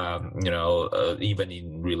so, even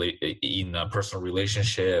in a personal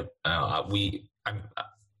relationship, I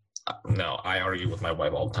argue with my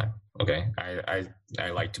wife all the time. Okay, I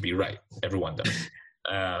like to be right. Everyone does,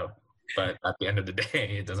 but at the end of the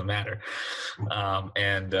day, it doesn't matter. Have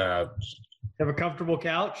a comfortable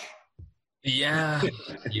couch. Yeah.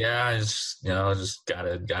 Just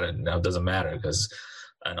gotta. No, it doesn't matter because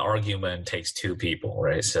an argument takes two people,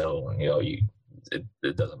 right? So it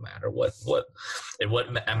doesn't matter what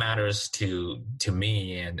matters to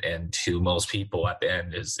me and to most people at the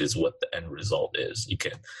end is what the end result is. You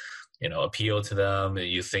can appeal to them.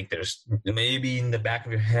 You think there's maybe in the back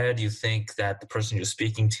of your head you think that the person you're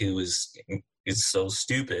speaking to is so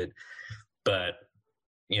stupid, but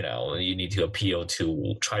you need to appeal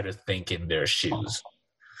to try to think in their shoes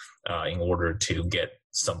in order to get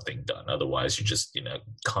something done. Otherwise you're just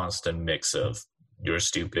constant mix of you're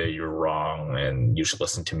stupid, you're wrong, and you should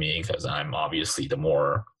listen to me because I'm obviously the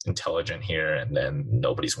more intelligent here, and then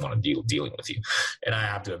nobody's want to dealing with you. And I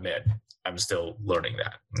have to admit, I'm still learning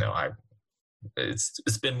that.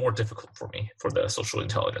 It's been more difficult for me for the social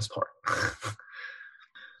intelligence part.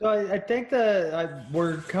 So I think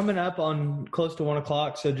we're coming up on close to 1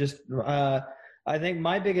 o'clock. So just I think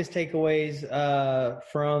my biggest takeaways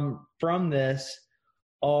from this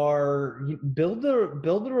are build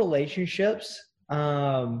the relationships.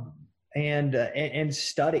 And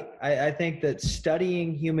study. I think that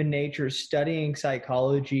studying human nature, studying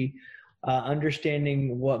psychology,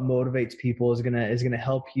 understanding what motivates people is gonna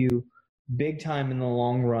help you big time in the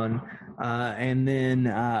long run. And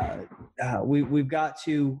then we've got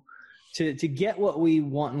to get what we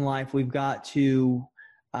want in life. We've got to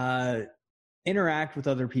interact with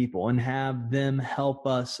other people and have them help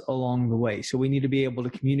us along the way. So we need to be able to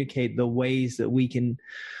communicate the ways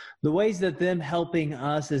that them helping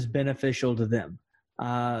us is beneficial to them.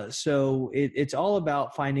 So it's all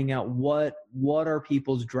about finding out what are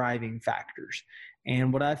people's driving factors.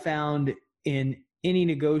 And what I found in any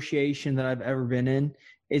negotiation that I've ever been in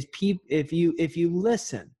is if you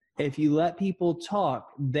listen, if you let people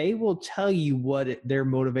talk, they will tell you what their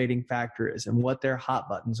motivating factor is and what their hot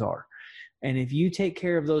buttons are. And if you take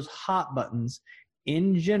care of those hot buttons,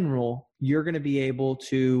 in general, you're going to be able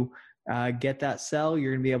to get that sell.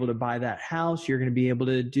 You're going to be able to buy that house. You're going to be able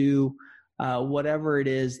to do whatever it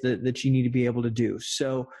is that you need to be able to do.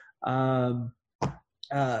 So a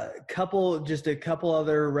couple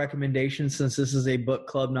other recommendations, since this is a book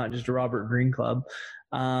club, not just a Robert Greene club.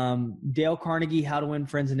 Dale Carnegie, How to Win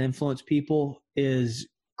Friends and Influence People, is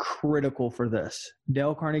critical for this.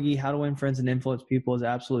 Dale Carnegie, How to Win Friends and Influence People, is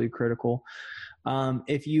absolutely critical.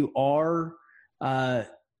 If you are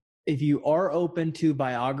open to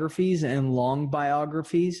biographies and long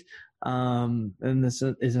biographies, and this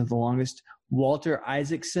isn't the longest. Walter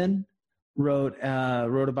Isaacson wrote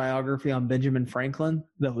a biography on Benjamin Franklin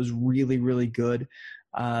that was really, really good.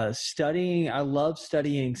 I love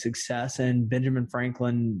studying success, and Benjamin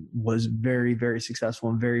Franklin was very, very successful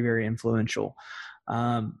and very, very influential.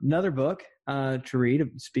 Another book to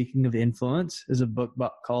read, speaking of influence, is a book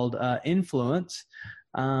called Influence.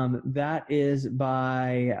 That is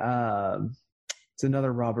by, it's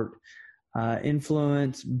another Robert.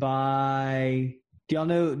 Influence by, do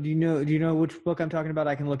you know which book I'm talking about?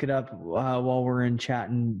 I can look it up while we're in chat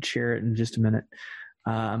and share it in just a minute.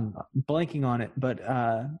 I'm blanking on it, but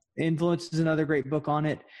Influence is another great book on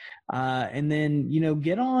it. And then,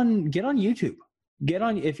 get on YouTube.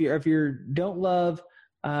 If you don't love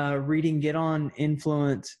reading, get on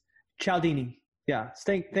Influence. Cialdini. Yeah.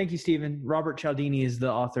 Thank you, Stephen. Robert Cialdini is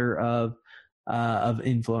the author of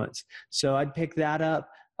Influence. So I'd pick that up.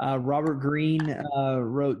 Robert Greene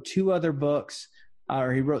wrote 2 other books,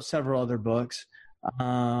 or he wrote several other books.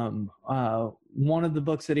 One of the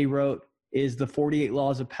books that he wrote is The 48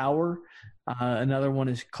 Laws of Power. Another one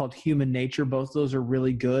is called Human Nature. Both of those are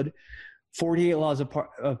really good. 48 Laws of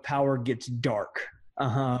Power gets dark,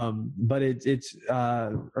 but it's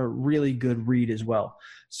a really good read as well.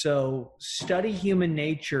 So study human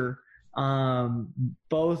nature,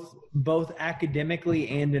 both academically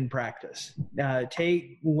and in practice.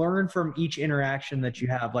 Learn from each interaction that you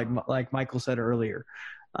have, like Michael said earlier,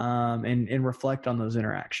 and reflect on those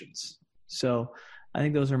interactions. So I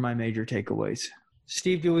think those are my major takeaways.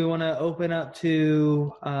 Steve, do we want to open up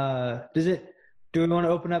to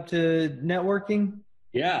networking?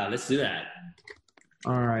 Yeah, let's do that.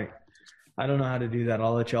 All right. I don't know how to do that.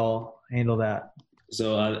 I'll let y'all handle that.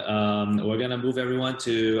 So we're gonna move everyone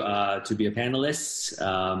to be a panelist.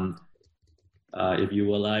 If you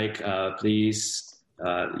would like, please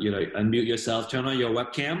unmute yourself, turn on your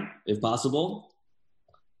webcam if possible,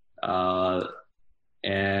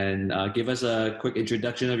 and give us a quick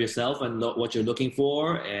introduction of yourself and what you're looking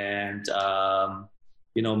for, and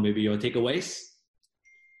maybe your takeaways.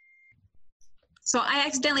 So I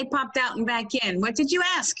accidentally popped out and back in. What did you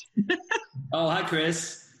ask? Oh, hi,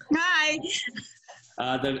 Chris. Hi.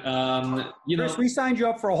 Chris, we signed you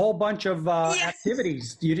up for a whole bunch of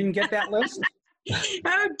activities. You didn't get that list?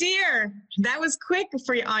 Oh dear, that was quick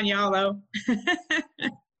for you on y'all though.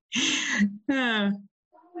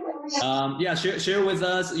 Share with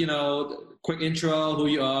us, quick intro, who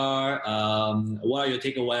you are, what are your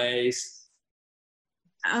takeaways?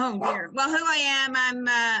 Oh dear. Well, who I am, I'm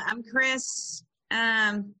Chris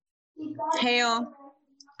Hale.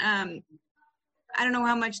 I don't know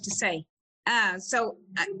how much to say. Obviously,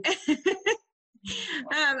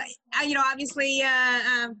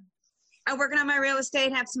 I'm working on my real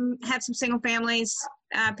estate, have some single families,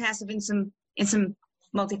 passive in some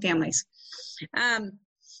multifamilies. I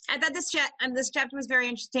thought this chapter was very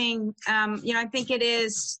interesting. I think it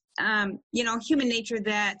is, human nature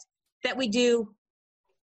that we do.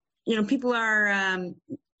 People are,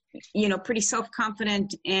 pretty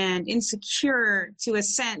self-confident and insecure to a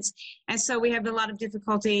sense. And so we have a lot of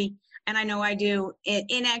difficulty, and I know I do,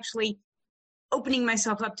 in actually opening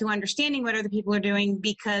myself up to understanding what other people are doing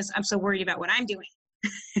because I'm so worried about what I'm doing.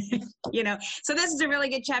 So this is a really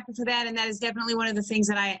good chapter for that. And that is definitely one of the things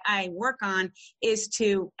that I work on, is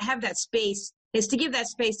to have that space, is to give that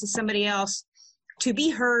space to somebody else to be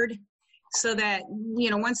heard, so that,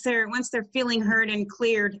 once they're feeling heard and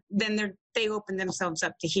cleared, then they open themselves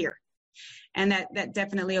up to hear. And that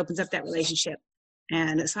definitely opens up that relationship.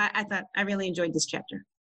 And so I thought I really enjoyed this chapter.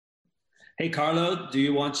 Hey, Carlo, do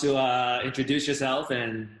you want to introduce yourself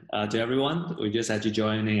and to everyone? We just had you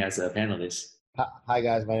joining as a panelist. Hi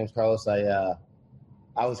guys, my name is Carlos. I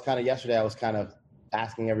was yesterday I was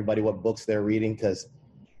asking everybody what books they're reading, because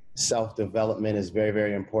self-development is very,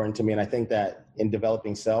 very important to me. And I think that in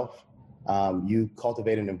developing self, you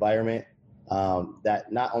cultivate an environment that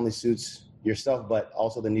not only suits yourself, but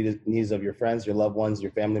also the needs of your friends, your loved ones,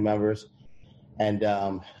 your family members. And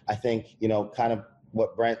I think, kind of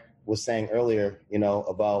what Brent was saying earlier,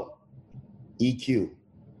 about EQ.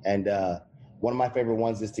 And one of my favorite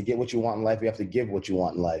ones is to get what you want in life, you have to give what you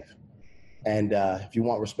want in life. And if you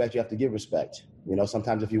want respect, you have to give respect.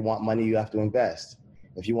 Sometimes if you want money, you have to invest.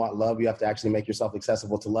 If you want love, you have to actually make yourself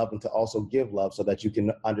accessible to love and to also give love, so that you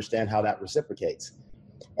can understand how that reciprocates.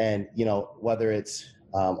 And, whether it's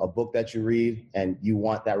a book that you read and you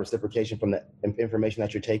want that reciprocation from the information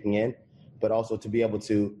that you're taking in, but also to be able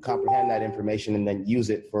to comprehend that information and then use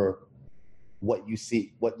it for what you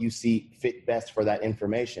see fit best for that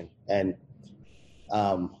information. And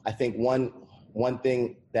I think one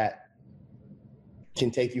thing that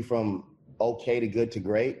can take you from okay to good to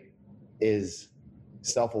great is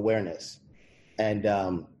self-awareness. And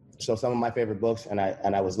so some of my favorite books, and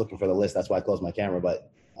I was looking for the list, that's why I closed my camera,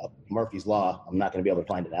 but Murphy's Law, I'm not going to be able to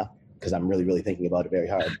find it now because I'm really, really thinking about it very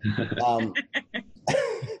hard.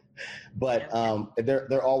 But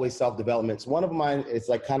they're always self-developments. One of mine, it's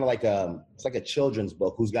like kind of like it's like a children's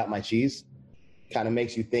book, Who's Got My Cheese? Kind of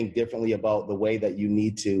makes you think differently about the way that you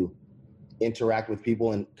need to interact with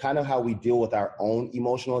people and kind of how we deal with our own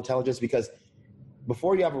emotional intelligence. Because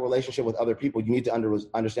before you have a relationship with other people, you need to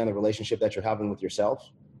understand the relationship that you're having with yourself,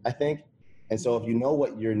 I think. And so if you know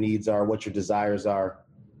what your needs are, what your desires are,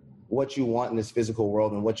 what you want in this physical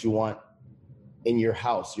world and what you want in your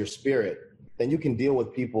house, your spirit, then you can deal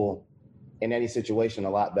with people in any situation a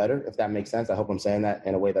lot better, if that makes sense. I hope I'm saying that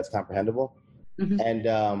in a way that's comprehensible. Mm-hmm. And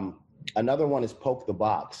another one is Poke the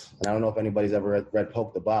Box. And I don't know if anybody's ever read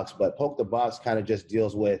Poke the Box, but Poke the Box kind of just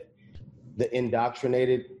deals with the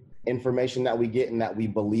indoctrinated information that we get and that we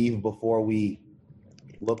believe before we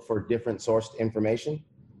look for different sourced information.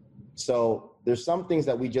 So there's some things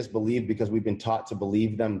that we just believe because we've been taught to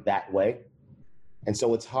believe them that way. And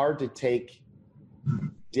so it's hard to take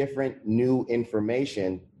different new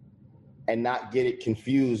information and not get it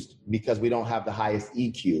confused because we don't have the highest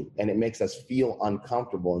EQ, and it makes us feel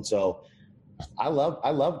uncomfortable. And so I loved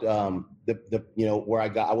the where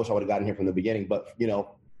I wish I would have gotten here from the beginning, but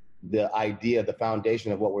the idea, the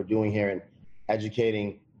foundation of what we're doing here and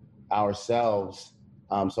educating ourselves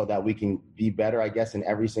so that we can be better, I guess, in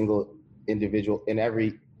every single individual, in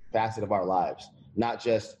every facet of our lives, not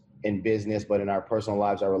just in business, but in our personal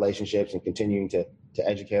lives, our relationships, and continuing to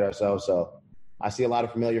educate ourselves. So I see a lot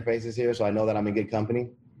of familiar faces here, so I know that I'm in good company.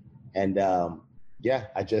 And I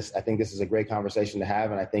think this is a great conversation to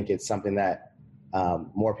have. And I think it's something that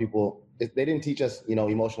more people, they didn't teach us,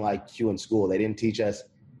 emotional IQ in school. They didn't teach us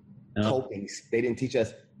coping. They didn't teach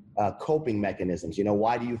us coping mechanisms.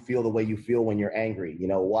 Why do you feel the way you feel when you're angry?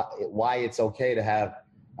 Why it's okay to have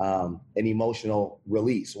an emotional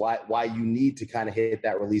release, why you need to kind of hit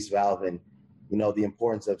that release valve, and, the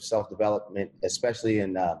importance of self-development, especially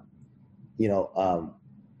in,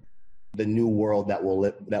 the new world that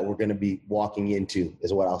we're going to be walking into,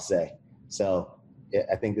 is what I'll say. So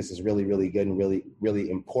I think this is really, really good and really, really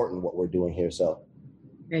important what we're doing here. So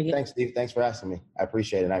thanks, Steve. Thanks for asking me. I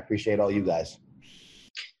appreciate it. And I appreciate all you guys.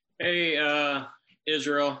 Hey,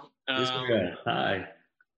 Israel. Hi. How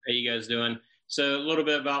you guys doing? So a little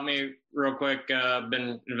bit about me real quick. I've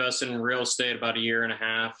been investing in real estate about 1.5 years.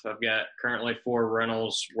 I've got currently 4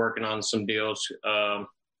 rentals, working on some deals,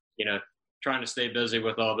 trying to stay busy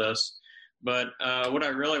with all this. But what I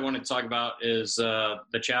really want to talk about is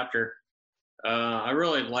the chapter. I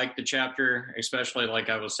really like the chapter, especially like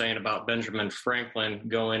I was saying about Benjamin Franklin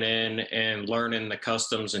going in and learning the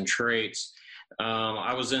customs and traits.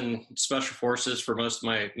 I was in Special Forces for most of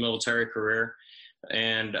my military career,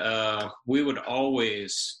 and we would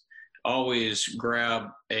always grab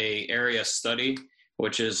a area study,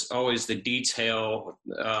 which is always the detail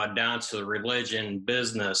down to the religion,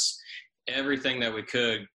 business, everything that we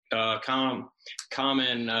could, common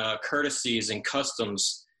courtesies and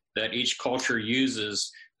customs that each culture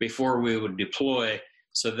uses before we would deploy.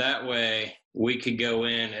 So that way we could go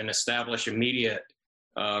in and establish immediate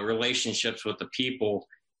relationships with the people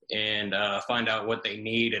and find out what they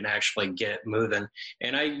need and actually get moving.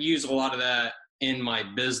 And I use a lot of that in my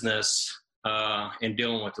business in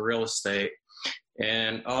dealing with real estate.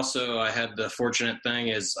 And also I had the fortunate thing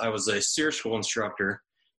is I was a SEER school instructor.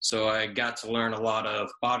 So I got to learn a lot of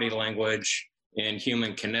body language and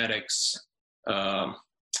human kinetics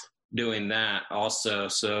doing that also.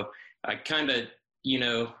 So I kind of,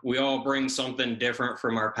 we all bring something different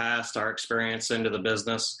from our past, our experience into the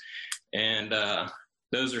business. And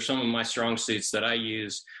those are some of my strong suits that I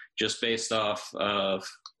use just based off of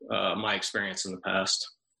my experience in the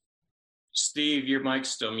past. Steve, your mic's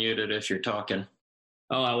still muted if you're talking.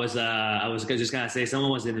 Oh, I was just gonna say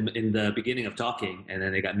someone was in the beginning of talking and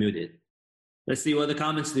then they got muted. Let's see, what other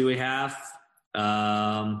comments do we have?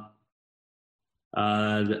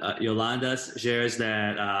 Yolanda shares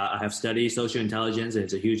that I have studied social intelligence and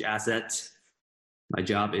it's a huge asset. My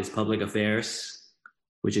job is public affairs,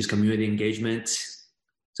 which is community engagement,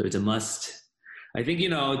 so it's a must. I think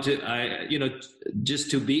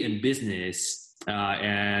just to be in business.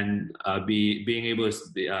 And being able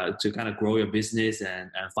to kind of grow your business and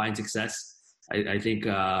find success. I think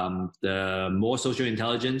the more social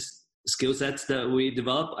intelligence skill sets that we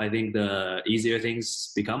develop, I think the easier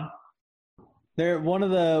things become. One of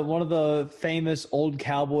the famous old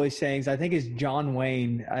cowboy sayings, I think, is John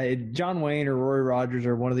Wayne. John Wayne or Roy Rogers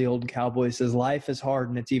or one of the old cowboys says, "Life is hard,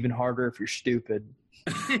 and it's even harder if you're stupid."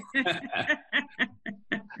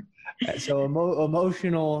 So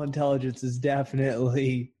emotional intelligence is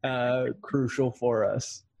definitely crucial for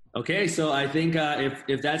us. Okay, so I think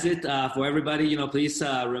if that's it for everybody, please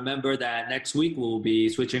remember that next week we'll be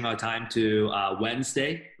switching our time to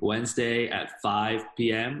Wednesday at 5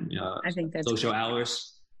 p.m. I think that's social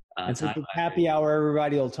hours. And so it's happy hour,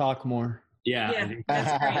 everybody will talk more. Yeah, Yeah,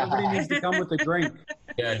 that's great. Everybody needs to come with a drink.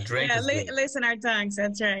 Yeah, drink. Yeah, listen our tongues.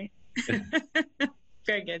 That's right.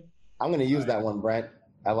 Very good. I'm going to use that one, Brent.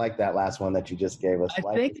 I like that last one that you just gave us. I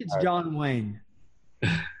think it's John Wayne. It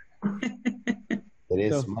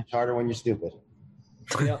is much harder when you're stupid.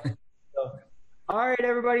 Yep. All right,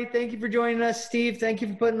 everybody. Thank you for joining us. Steve, thank you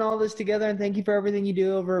for putting all this together, and thank you for everything you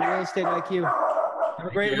do over at Real Estate IQ. Have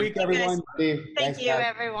a great week, everyone. Steve, Thank you,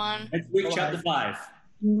 everyone. next week, chapter 5.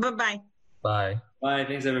 Bye-bye. Bye. Bye.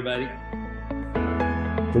 Thanks, everybody.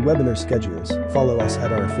 For webinar schedules, follow us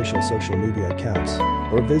at our official social media accounts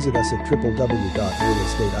or visit us at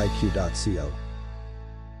www.realestateiq.co.